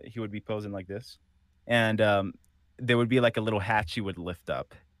portrait. Now he would be posing like this, and there would be like a little hatch he would lift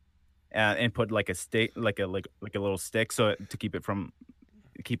up, and put like a stick, like a little stick, so to keep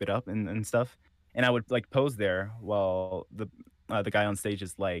it up and stuff. And I would like pose there while the guy on stage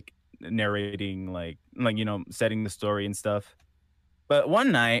is like narrating, like setting the story and stuff. But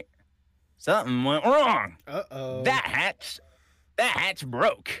one night, something went wrong. Uh-oh. That hatch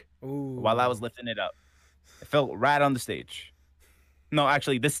broke. Ooh. While I was lifting it up. It fell right on the stage. No,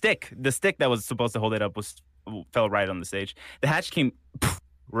 actually, the stick that was supposed to hold it up fell right on the stage. The hatch came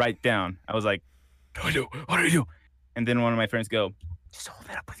right down. I was like, what do I do? And then one of my friends go, just hold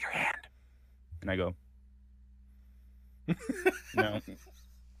it up with your hand. And I go, no.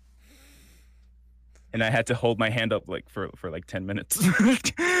 And I had to hold my hand up like for like 10 minutes. Who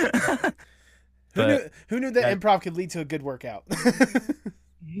knew that improv could lead to a good workout?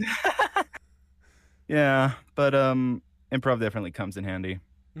 Yeah, but improv definitely comes in handy.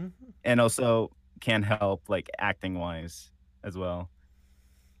 Mm-hmm. And also can help like acting wise as well.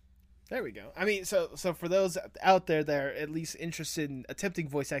 There we go. I mean, so for those out there that are at least interested in attempting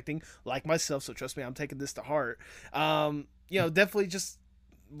voice acting, like myself, so trust me, I'm taking this to heart. Definitely just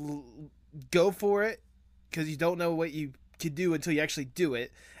go for it, because you don't know what you could do until you actually do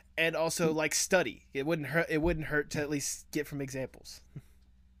it, and also like study. It wouldn't hurt to at least get from examples.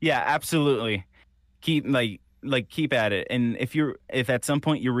 Yeah, absolutely. Keep keep at it, and if at some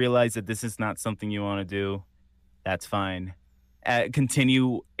point you realize that this is not something you want to do, that's fine.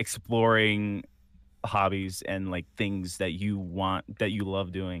 Continue exploring hobbies and like things that you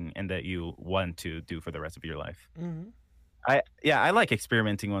love doing and that you want to do for the rest of your life. Mm-hmm. I like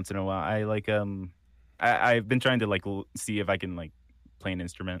experimenting once in a while. I like I've been trying to like see if I can like play an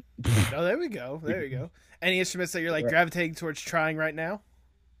instrument. Oh, there we go. Any instruments that you're like gravitating towards trying right now?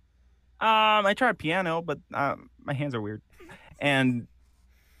 I tried piano, but my hands are weird. And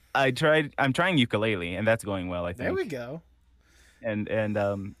I'm trying ukulele, and that's going well, I think. There we go. And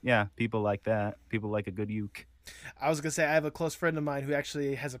yeah, people like that. People like a good uke. I was gonna say, I have a close friend of mine who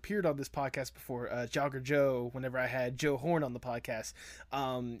actually has appeared on this podcast before, Jogger Joe. Whenever I had Joe Horn on the podcast,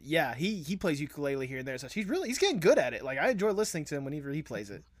 he plays ukulele here and there. So he's getting good at it. Like, I enjoy listening to him whenever he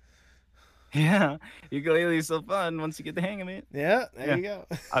plays it. Yeah, ukulele is so fun once you get the hang of it. Yeah, there you go.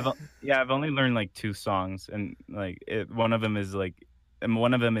 I've only learned like 2 songs, and like one of them is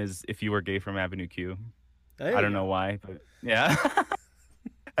 "If You Were Gay" from Avenue Q. I don't know why, but yeah.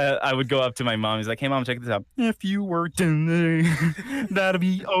 I would go up to my mom. He's like, "Hey, mom, check this out. If you were gay, that'll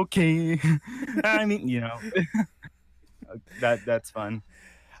be okay." I mean, that's fun.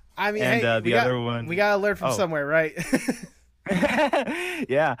 I mean, and the other one, we gotta learn from somewhere, right?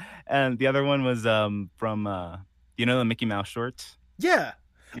 Yeah, and the other one was from the Mickey Mouse shorts. Yeah.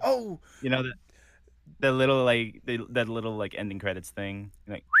 Oh. The little that little like ending credits thing,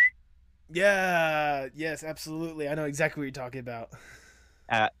 like. Yeah. Yes, absolutely. I know exactly what you're talking about.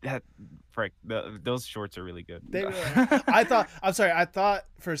 Those shorts are really good. They really are. I thought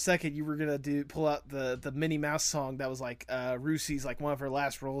for a second you were gonna pull out the Minnie Mouse song that was like Roosie's like one of her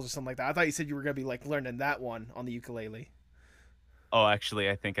last roles or something like that. I thought you said you were gonna be like learning that one on the ukulele. Oh, actually,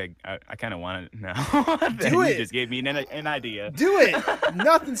 I think I kind of want it now. Do it. You just gave me an idea. Do it.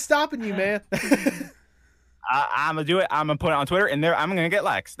 Nothing's stopping you, man. I'm gonna do it. I'm gonna put it on Twitter, and I'm gonna get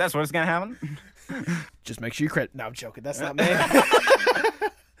likes. That's what's gonna happen. Just make sure you credit. No, I'm joking. That's not me.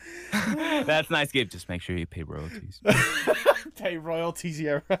 That's nice, Gabe. Just make sure you pay royalties. Pay royalties,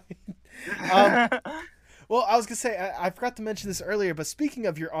 yeah, right. Well, I was gonna say I forgot to mention this earlier, but speaking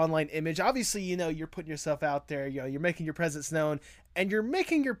of your online image, obviously you're putting yourself out there. You're making your presence known, and you're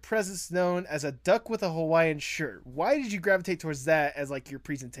making your presence known as a duck with a Hawaiian shirt. Why did you gravitate towards that as like your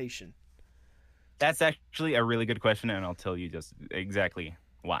presentation? That's actually a really good question, and I'll tell you just exactly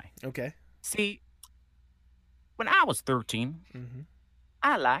why. Okay. See, when I was 13,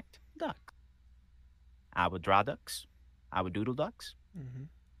 I liked duck. I would draw ducks. I would doodle ducks.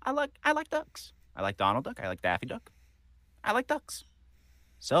 I like ducks. I like Donald Duck. I like Daffy Duck. I like ducks.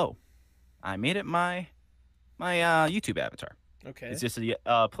 So, I made it my YouTube avatar. Okay. It's just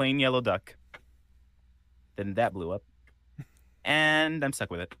a plain yellow duck. Then that blew up, and I'm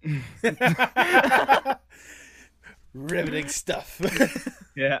stuck with it. Riveting stuff.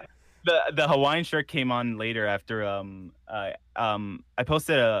 Yeah. The Hawaiian shirt came on later after I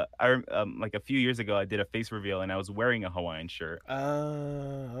posted like a few years ago. I did a face reveal and I was wearing a Hawaiian shirt.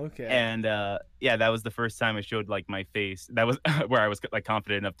 Okay. And yeah, that was the first time I showed like my face. That was where I was like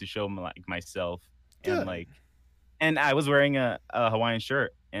confident enough to show like myself. Good. And like, and I was wearing a Hawaiian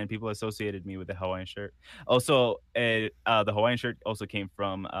shirt, and people associated me with the Hawaiian shirt. Also, the Hawaiian shirt also came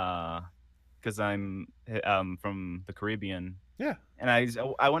from because I'm from the Caribbean. Yeah. And I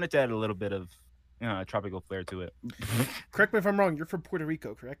wanted to add a little bit of tropical flair to it. Correct me if I'm wrong. You're from Puerto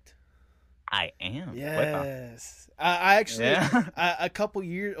Rico, correct? I am. Yes. I actually, a couple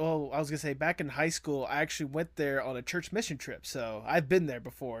years, I was going to say back in high school, I actually went there on a church mission trip. So I've been there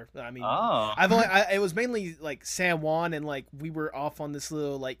before. I mean, it was mainly like San Juan, and like we were off on this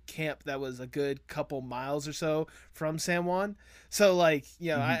little like camp that was a good couple miles or so from San Juan. So like,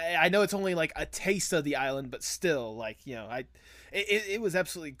 I know it's only like a taste of the island, but still like, it was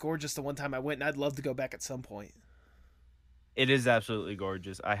absolutely gorgeous the one time I went, and I'd love to go back at some point. It is absolutely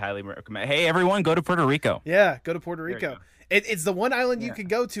gorgeous. I highly recommend. Hey, everyone, go to Puerto Rico. Yeah, go to Puerto Rico. Go. It's the one island you can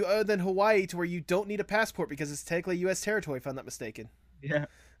go to other than Hawaii to where you don't need a passport because it's technically U.S. territory, if I'm not mistaken. Yeah,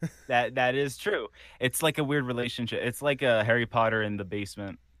 that is true. It's like a weird relationship. It's like a Harry Potter in the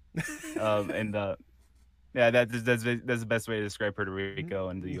basement. That's the best way to describe Puerto Rico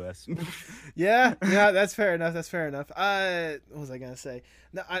and the U.S. yeah, that's fair enough. What was I gonna say?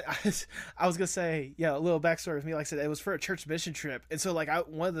 No, I was gonna say, a little backstory with me. Like I said, it was for a church mission trip, and so like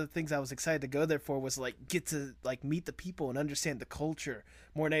one of the things I was excited to go there for was like get to like meet the people and understand the culture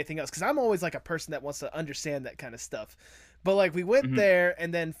more than anything else. Because I'm always like a person that wants to understand that kind of stuff. But like we went there,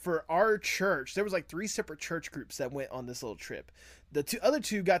 and then for our church, there was like 3 separate church groups that went on this little trip. The other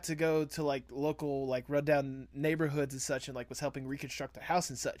two got to go to like local like rundown neighborhoods and such, and like was helping reconstruct the house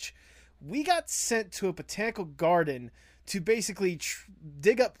and such. We got sent to a botanical garden to basically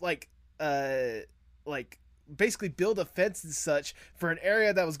dig up basically build a fence and such for an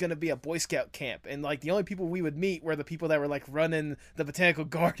area that was going to be a Boy Scout camp, and like the only people we would meet were the people that were like running the botanical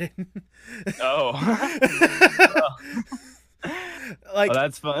garden. Like,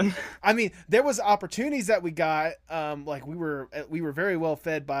 that's fun. I mean, there was opportunities that we got. Like we were very well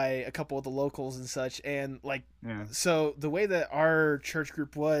fed by a couple of the locals and such, and like so the way that our church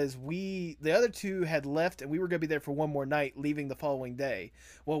group was, the other 2 had left, and we were gonna be there for one more night, leaving the following day.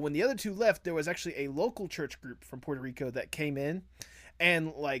 Well, when the other 2 left, there was actually a local church group from Puerto Rico that came in.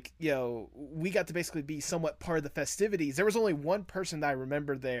 And like, we got to basically be somewhat part of the festivities. There was only one person that I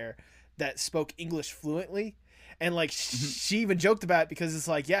remember there that spoke English fluently. And like, she even joked about it because it's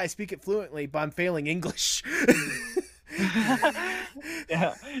like, I speak it fluently, but I'm failing English.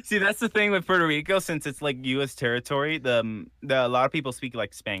 Yeah. See, that's the thing with Puerto Rico, since it's like U.S. territory. A lot of people speak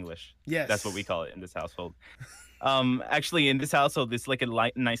like Spanglish. Yes. That's what we call it in this household. Actually, in this household, it's like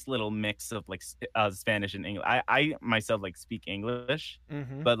a nice little mix of like Spanish and English. I myself like speak English,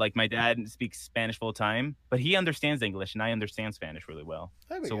 but like my dad speaks Spanish full time, but he understands English and I understand Spanish really well.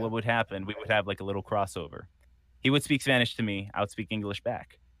 So what would happen? We would have like a little crossover. He would speak Spanish to me. I would speak English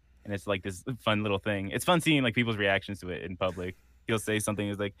back. And it's like this fun little thing. It's fun seeing like people's reactions to it in public. He'll say something.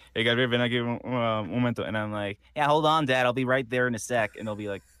 He's like, "Hey, Gabriel, ven aquí un momento." And I'm like, "Yeah, hold on, Dad. I'll be right there in a sec." And they'll be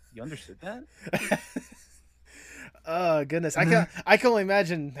like, "You understood that?" Oh goodness, I can only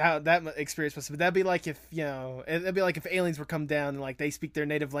imagine how that experience must be. That'd be like if it'd be like if aliens were come down and like they speak their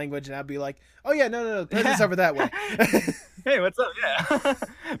native language, and I'd be like, "Oh yeah, no, turn this over that way." Hey, what's up? Yeah,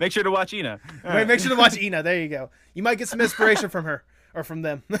 make sure to watch Ina. Right, make sure to watch Ina. There you go. You might get some inspiration from her or from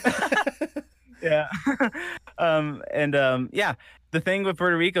them. Yeah. Yeah, the thing with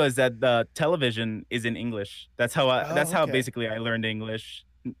Puerto Rico is that the television is in English. That's how Okay. basically I learned English.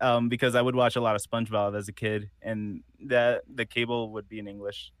 Because I would watch a lot of SpongeBob as a kid, and the cable would be in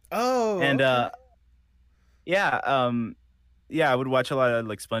English. Oh, And okay. yeah, yeah, I would watch a lot of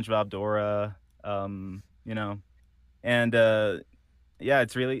like SpongeBob, Dora, and yeah,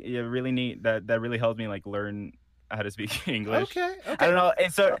 it's really really neat. That really helped me like learn how to speak English. Okay. I Okay. don't know.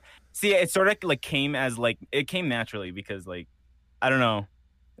 It sort of like came as like it came naturally because like I don't know.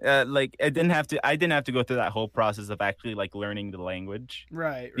 Like I didn't have to go through that whole process of actually like learning the language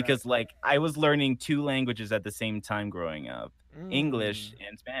Right. Right. because like I was learning two languages at the same time growing up, English Mm.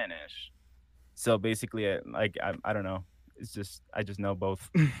 and Spanish. So basically, I don't know. It's just I just know both.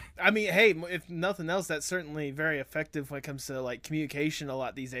 I mean, hey, if nothing else, that's certainly very effective when it comes to like communication a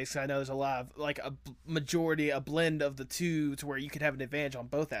lot these days. 'Cause I know there's a lot of like majority, a blend of the two, to where you could have an advantage on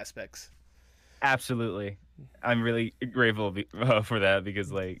both aspects. Absolutely. I'm really grateful for that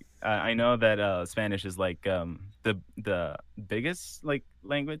because like I know that Spanish is like the biggest like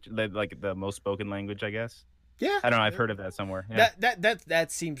language, like the most spoken language, I guess. Yeah, I don't know. I've heard of that somewhere. Yeah.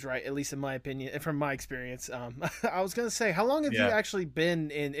 that seems right, at least in my opinion and from my experience. I was gonna say, how long have you Yeah. actually been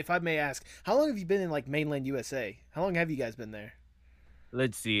in? If I may ask, how long have you been in like mainland USA? How long have you guys been there?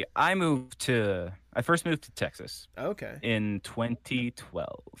 Let's see. I first moved to Texas Okay, in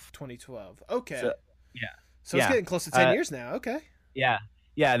 2012. 2012. Okay, So yeah. so it's Yeah. getting close to 10 Uh, years now. Okay. Yeah.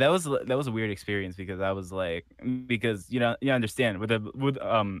 Yeah, that was a weird experience because I was like because you understand with I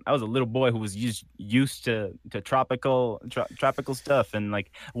was a little boy who was used to tropical stuff and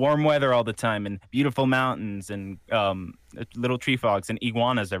like warm weather all the time and beautiful mountains and little tree frogs and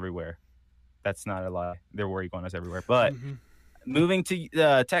iguanas everywhere. That's not a lie. There were iguanas everywhere. But Hmm. moving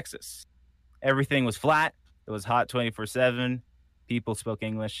to Texas, everything was flat. It was hot 24/7. People spoke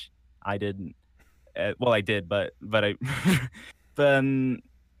English. I didn't. Well, I did, but I but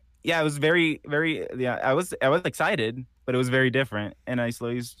yeah, it was very yeah, I was excited, but it was very different and I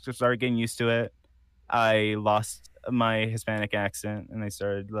slowly started getting used to it. I lost my Hispanic accent and I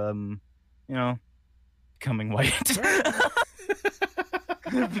started you know, becoming white.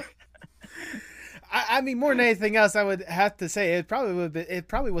 Right. I mean, more than anything else, I would have to say it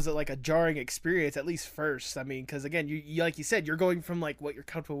probably wasn't like a jarring experience, at least first. I mean, because again, you like you said, you're going from like what you're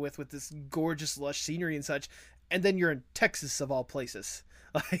comfortable with this gorgeous lush scenery and such, and then you're in Texas of all places.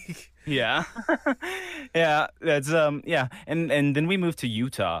 Like, Yeah. Yeah, that's yeah. And then we moved to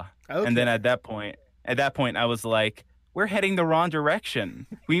Utah. And then okay, at that point I was like, we're heading the wrong direction.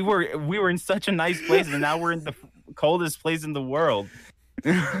 We were in such a nice place and now we're in the coldest place in the world.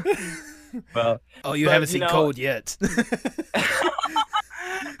 Well, oh, you haven't but seen cold yet.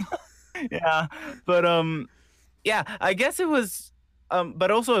 yeah. But yeah, I guess it was but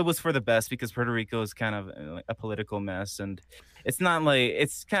also it was for the best because Puerto Rico is kind of like a political mess and it's not like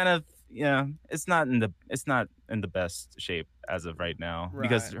it's kind of yeah, it's not in the best shape as of right now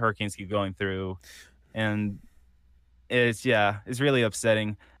because Right. hurricanes keep going through and it's yeah, it's really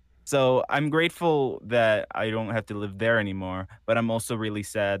upsetting. So I'm grateful that I don't have to live there anymore, but I'm also really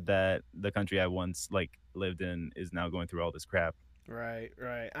sad that the country I once like lived in is now going through all this crap. Right,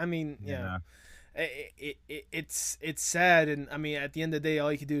 right. I mean, yeah, Yeah. it's sad, and I mean, at the end of the day,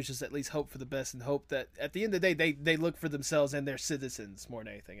 all you can do is just at least hope for the best and hope that at the end of the day, they look for themselves and their citizens more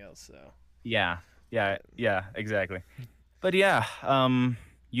than anything else. So, Yeah. Yeah. Yeah, exactly. But yeah,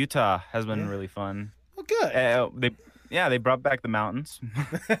 Utah has been yeah, really fun. well, good. They brought back the mountains.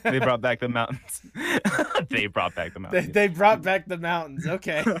 They brought back the mountains. They brought back the they, mountains. they brought back the mountains.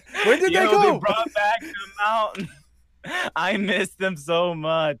 Okay, where did they Yo, they go? brought back the mountains. I miss them so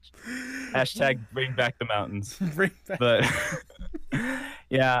much. Hashtag bring back the mountains. Bring back. But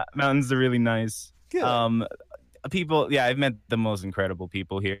yeah, mountains are really nice. Good. People, yeah, I've met the most incredible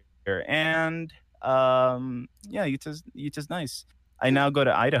people here, and yeah, Utah's nice. I now go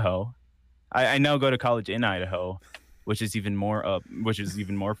to Idaho. I now go to college in Idaho, which is even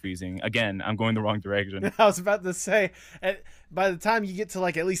more freezing. Again, I'm going the wrong direction. I was about to say, by the time you get to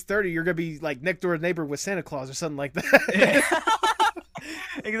like at least 30, you're gonna be like next door neighbor with Santa Claus or something like that.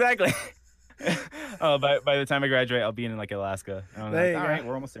 Exactly. Oh, by the time I graduate, I'll be in like Alaska. And I'm There like, you all go. right,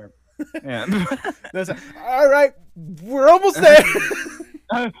 we're almost there. Yeah. That's like, all right, we're almost there.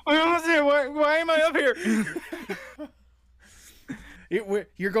 We're almost there. Why am I up here?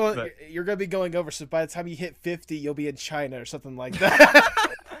 You're going. But- You're gonna be going over. So by the time you hit 50, you'll be in China or something like that.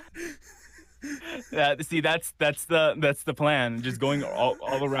 Yeah, see, that's the plan. Just going all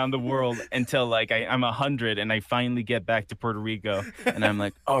around the world until like I'm 100 and I finally get back to Puerto Rico and I'm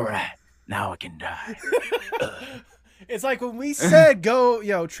like, all right, now I can die. It's like when we said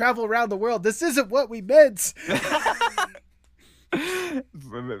go, travel around the world. This isn't what we meant.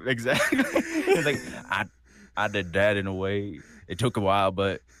 Exactly. It's like I did that in a way. It took a while,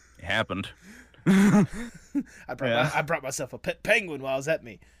 but it happened. I brought myself a pet penguin while I was at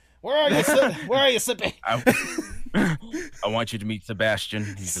me. Where are you, Where are you, Slippy? I want you to meet Sebastian.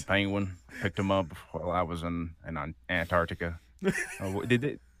 He's a penguin. Picked him up while I was in Antarctica. Did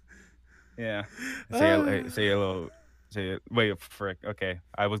it? Yeah. Say hello. Wait, frick. Okay.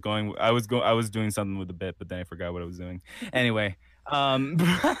 I was doing something with the bit, but then I forgot what I was doing. Anyway, like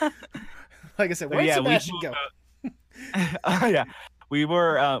I said, where'd Sebastian go? Yeah.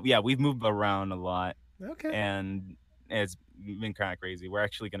 We've moved around a lot. Okay. And it's been kind of crazy. We're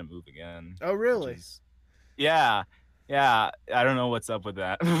actually going to move again. Oh, really? Yeah. I don't know what's up with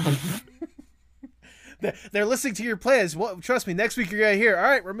that. They're listening to your plans. Well, trust me, next week you're going to hear, all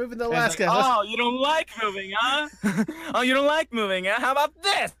right, we're moving to Alaska. Like, oh, you don't like moving, huh? Oh, you don't like moving, huh? How about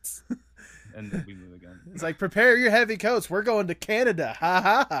this? And then we move again. It's like, prepare your heavy coats. We're going to Canada. Ha,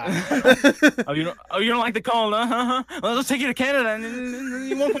 ha, ha. Oh, you don't like the cold, huh? Well, let's take you to Canada and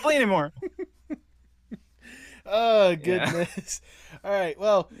you won't complain anymore. Oh, goodness. Yeah. All right.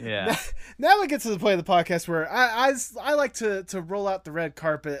 Well, yeah. Now we get to the point of the podcast where I like to roll out the red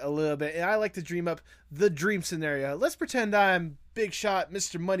carpet a little bit, and I like to dream up the dream scenario. Let's pretend I'm big shot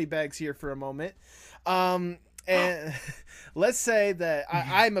Mr. Moneybags here for a moment. And let's say that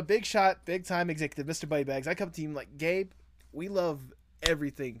I'm a big shot, big time executive, Mr. Moneybags. I come to you and like, Gabe, we love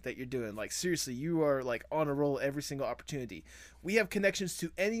everything that you're doing. Like, seriously, you are like on a roll every single opportunity. We have connections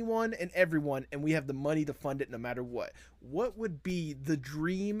to anyone and everyone, and we have the money to fund it no matter what. What would be the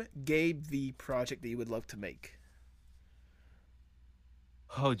dream Gabe V project that you would love to make?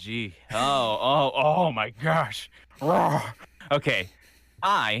 Oh, gee. Oh my gosh. Okay.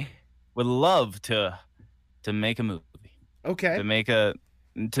 I would love to make a movie. Okay.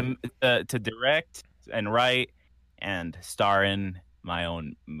 To direct and write and star in my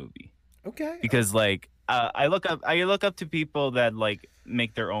own movie. Okay. Because like I look up to people that like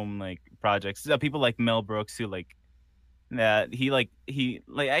make their own like projects. People like Mel Brooks who like that he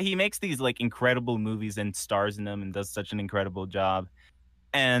makes these like incredible movies and stars in them and does such an incredible job.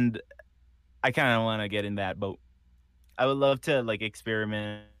 And I kind of want to get in that boat. I would love to like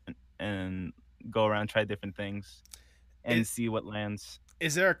experiment and go around, try different things and see what lands.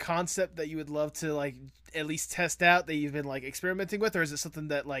 Is there a concept that you would love to like at least test out that you've been like experimenting with, or is it something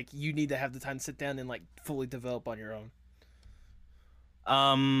that like you need to have the time to sit down and like fully develop on your own?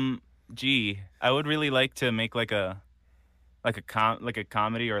 I would really like to make like a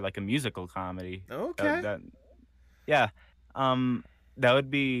comedy or like a musical comedy. Okay. That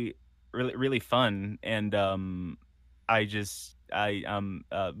would be really really fun, and that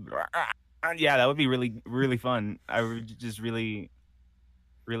would be really really fun. I would just really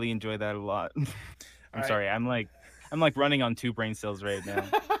enjoy that a lot. I'm sorry. I'm like running on 2 brain cells right now.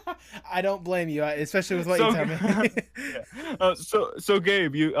 I don't blame you, especially with what you tell me. Yeah. So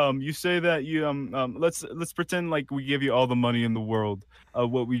Gabe, you say that you let's pretend like we give you all the money in the world.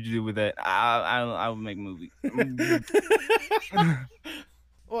 What would you do with it? I would make a movie.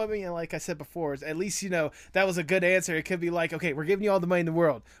 Well, I mean, like I said before, at least that was a good answer. It could be like, okay, we're giving you all the money in the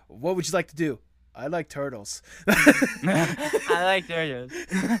world. What would you like to do? I like turtles. I like turtles.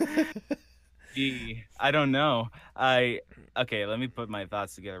 Gee, I don't know. Okay, let me put my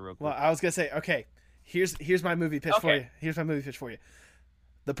thoughts together real quick. Well, I was gonna say, okay, here's my movie pitch for you. Here's my movie pitch for you.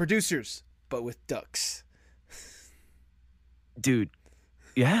 The Producers, but with ducks. Dude,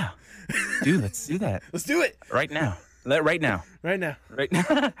 yeah. Dude, let's do that. Let's do it. Right now. Right now. Right now. Right now.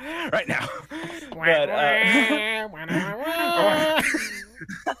 Right now. But,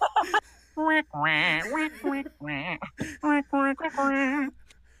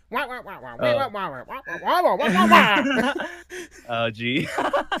 oh, gee.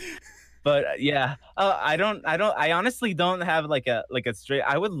 But yeah, I honestly don't have like a straight.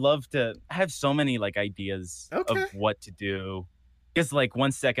 I would love to have so many like ideas of what to do. Because like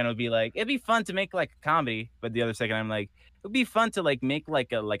 1 second it would be like it'd be fun to make like a comedy, but the other second I'm like it would be fun to like make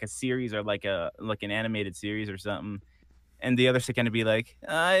like a series or like an animated series or something. And the other second it'd be like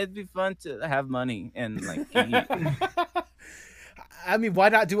it'd be fun to have money and like eat. I mean, why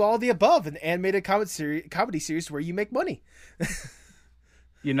not do all the above? An animated comedy series where you make money. That's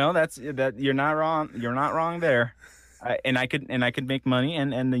you're not wrong. You're not wrong there. And I could make money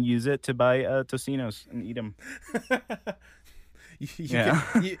and then use it to buy Tocinos and eat them.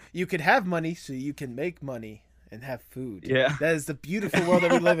 You could have money so you can make money and have food. Yeah, that is the beautiful world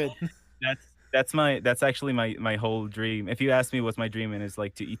that we live in. That's actually my whole dream. If you ask me what's my dream, and it's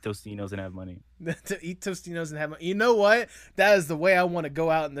like to eat Tostinos and have money. To eat Tostinos and have money. You know what? That is the way I want to go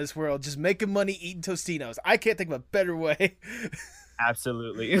out in this world. Just making money eating Tostinos. I can't think of a better way.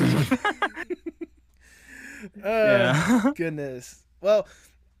 Absolutely. Yeah. Goodness. Well,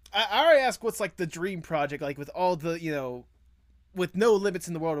 I already asked what's like the dream project, like with all the, with no limits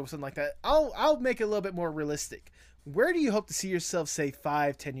in the world or something like that. I'll make it a little bit more realistic. Where do you hope to see yourself, say,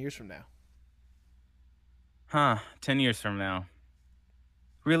 5-10 years from now? 10 years from now.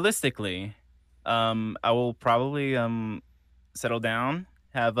 Realistically, I will probably settle down,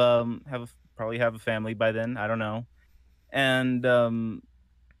 probably have a family by then. I don't know. And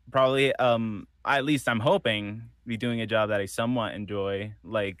probably at least I'm hoping be doing a job that I somewhat enjoy,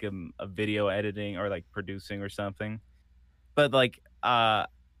 like a video editing or like producing or something. But like how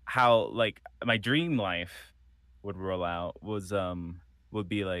like my dream life would roll out would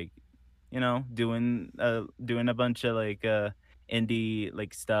be like, doing a bunch of like indie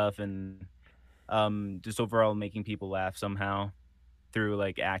like stuff, and just overall making people laugh somehow through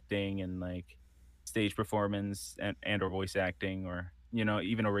like acting and like stage performance and or voice acting, or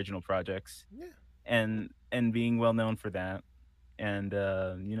even original projects. Yeah. And being well known for that, and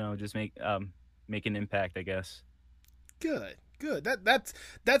just make an impact, I guess. Good.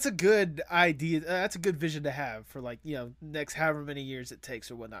 That's a good idea. That's a good vision to have for like, next however many years it takes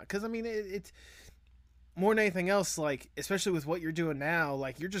or whatnot. Because I mean, it's more than anything else, like especially with what you're doing now,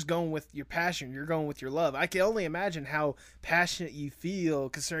 like you're just going with your passion, you're going with your love. I can only imagine how passionate you feel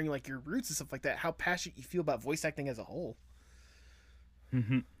concerning like your roots and stuff like that. How passionate you feel about voice acting as a whole.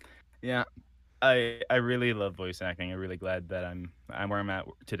 Mm-hmm. Yeah, I really love voice acting. I'm really glad that I'm where I'm at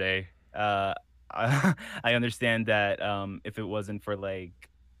today. I understand that if it wasn't for like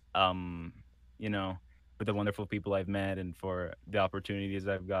for the wonderful people I've met and for the opportunities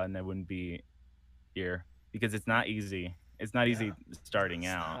I've gotten, I wouldn't be here, because it's not easy. It's not easy starting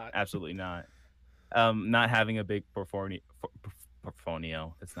out. Not. Absolutely not. Not having a big portfolio,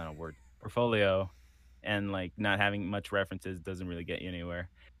 that's not a word, portfolio, and like not having much references doesn't really get you anywhere.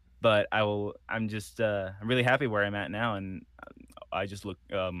 But I'm really happy where I'm at now, and I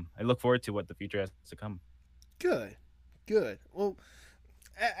look forward to what the future has to come. Good. Well,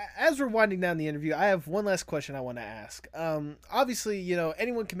 as we're winding down the interview, I have one last question I want to ask. Obviously,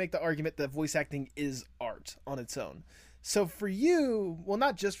 anyone can make the argument that voice acting is art on its own. So for you, well,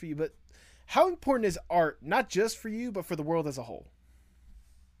 not just for you, but how important is art, not just for you, but for the world as a whole?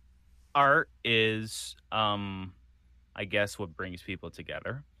 Art is, I guess, what brings people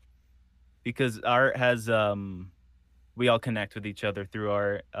together. Because art has, we all connect with each other through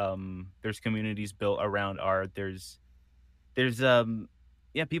art. There's communities built around art. There's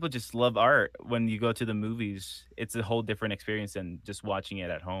people just love art. When you go to the movies, it's a whole different experience than just watching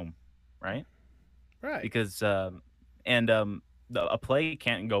it at home, right? Right. Because a play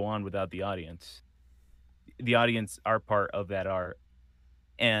can't go on without the audience. The audience are part of that art,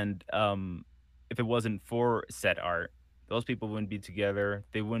 and if it wasn't for said art, those people wouldn't be together.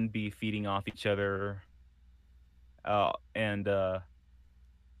 They wouldn't be feeding off each other. I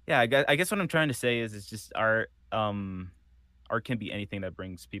guess what I'm trying to say is it's just art. Art can be anything that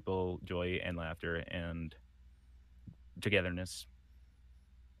brings people joy and laughter and togetherness.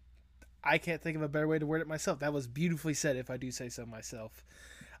 I can't think of a better way to word it myself. That was beautifully said, if I do say so myself.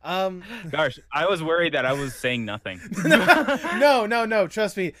 Gosh, I was worried that I was saying nothing. No.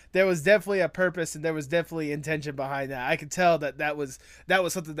 Trust me. There was definitely a purpose, and there was definitely intention behind that. I could tell that was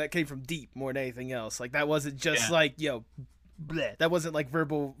something that came from deep more than anything else. Like that wasn't just like, bleh. That wasn't like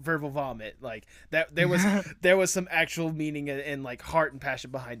verbal vomit. Like that there was some actual meaning and like heart and passion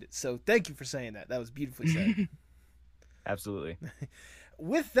behind it. So thank you for saying that. That was beautifully said. Absolutely.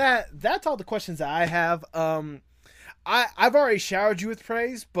 With that, that's all the questions that I have. I've already showered you with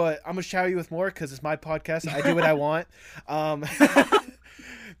praise, but I'm gonna shower you with more because it's my podcast. I do what I want.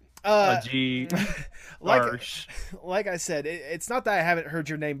 Like I said, it's not that I haven't heard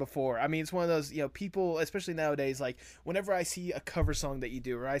your name before. I mean, it's one of those, people, especially nowadays, like whenever I see a cover song that you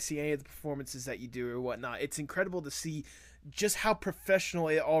do, or I see any of the performances that you do or whatnot, it's incredible to see just how professional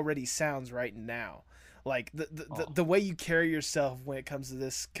it already sounds right now. Like the way you carry yourself when it comes to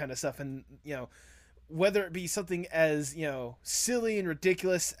this kind of stuff, and whether it be something as silly and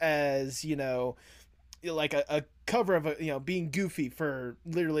ridiculous as like a cover of being goofy for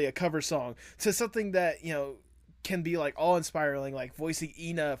literally a cover song, to something that can be like all inspiring, like voicing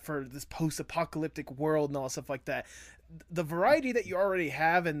Ina for this post-apocalyptic world and all stuff like that. the variety that you already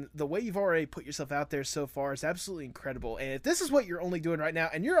have and the way you've already put yourself out there so far is absolutely incredible. And if this is what you're only doing right now,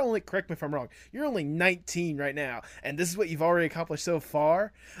 and you're only, correct me if I'm wrong, you're only 19 right now, and this is what you've already accomplished so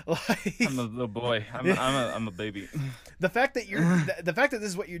far, like, I'm a little boy. I'm a baby. the fact that the fact that this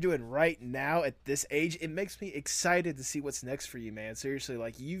is what you're doing right now at this age, it makes me excited to see what's next for you, man. Seriously,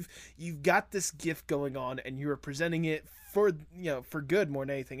 like you've got this gift going on, and you are presenting it for good more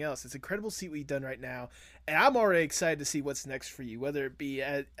than anything else. It's incredible to see what you've done right now, and I'm already excited to see what's next for you, whether it be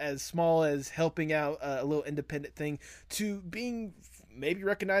as small as helping out a little independent thing to being maybe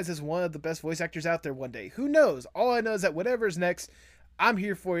recognized as one of the best voice actors out there one day. Who knows? All I know is that whatever's next, I'm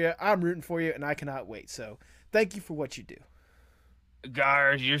here for you, I'm rooting for you, and I cannot wait. So thank you for what you do.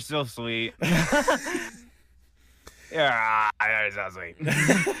 Gosh, you're so sweet. Yeah, that sounds sweet.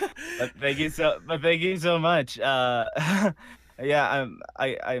 But thank you so much. Yeah,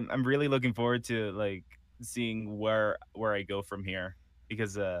 I'm really looking forward to like seeing where I go from here,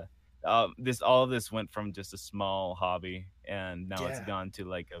 because all of this went from just a small hobby, and now it's gone to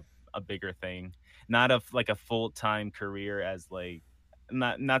like a bigger thing, not a full-time career, as like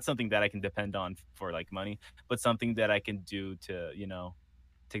not something that I can depend on for like money, but something that I can do to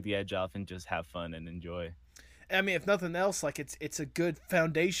take the edge off and just have fun and enjoy. I mean, if nothing else, like it's a good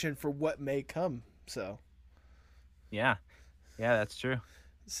foundation for what may come. So, yeah, that's true.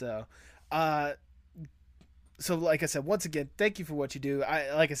 So, like I said, once again, thank you for what you do.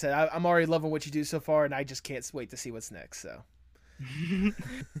 I'm already loving what you do so far, and I just can't wait to see what's next. So,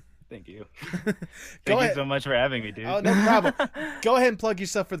 thank you. Thank you so much for having me, dude. Oh, no problem. Go ahead and plug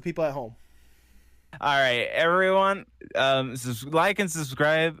yourself for the people at home. All right, everyone, like and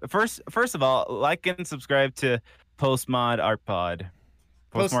subscribe. First of all, like and subscribe to Postmod Art Pod.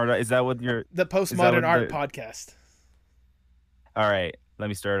 Is that what you're? The Postmodern Art Podcast. All right, let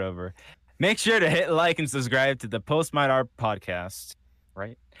me start over. Make sure to hit like and subscribe to the Postmod Art Podcast.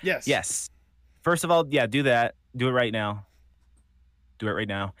 Right? Yes. First of all, yeah, do that. Do it right now.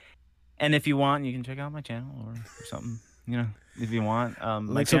 And if you want, you can check out my channel or something. If you want.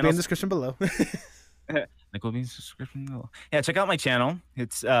 Links will be in the description below. Link will be in the description below. Yeah, check out my channel.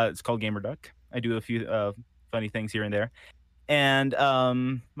 It's called Gamer Duck. I do a few funny things here and there. And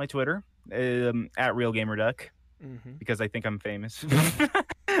my Twitter, at Real Gamer Duck, because I think I'm famous.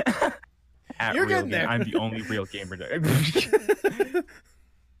 You're getting there. I'm the only real Gamer Duck.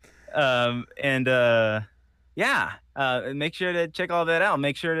 Make sure to check all that out.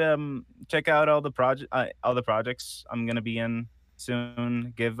 Make sure to check out all the projects I'm gonna be in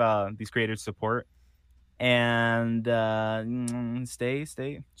soon. Give these creators support, and stay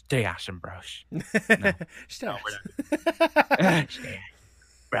awesome, bros. No.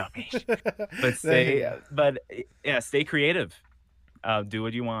 Stay stay creative. Do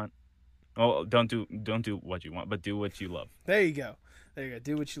what you want. Well, don't do what you want, but do what you love. There you go.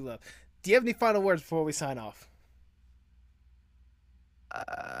 Do what you love. Do you have any final words before we sign off?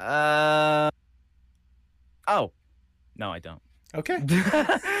 Oh, no, I don't. Okay.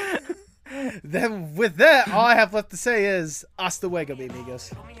 Then with that, all I have left to say is hasta luego, mi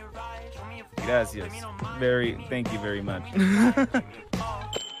amigos. Gracias. Thank you very much. Tell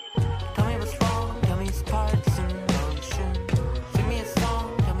me what's wrong, tell me sparks in motion. Sing me a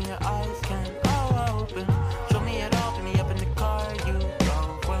song, tell me your eyes can all open. Show me it all, put me up in the car you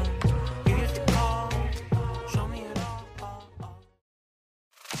drove when you used to call. Show me it all.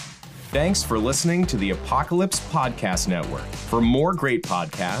 Thanks for listening to the Apocalypse Podcast Network. For more great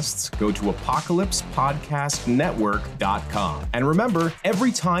podcasts, go to apocalypsepodcastnetwork.com. And remember,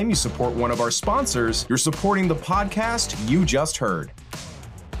 every time you support one of our sponsors, you're supporting the podcast you just heard.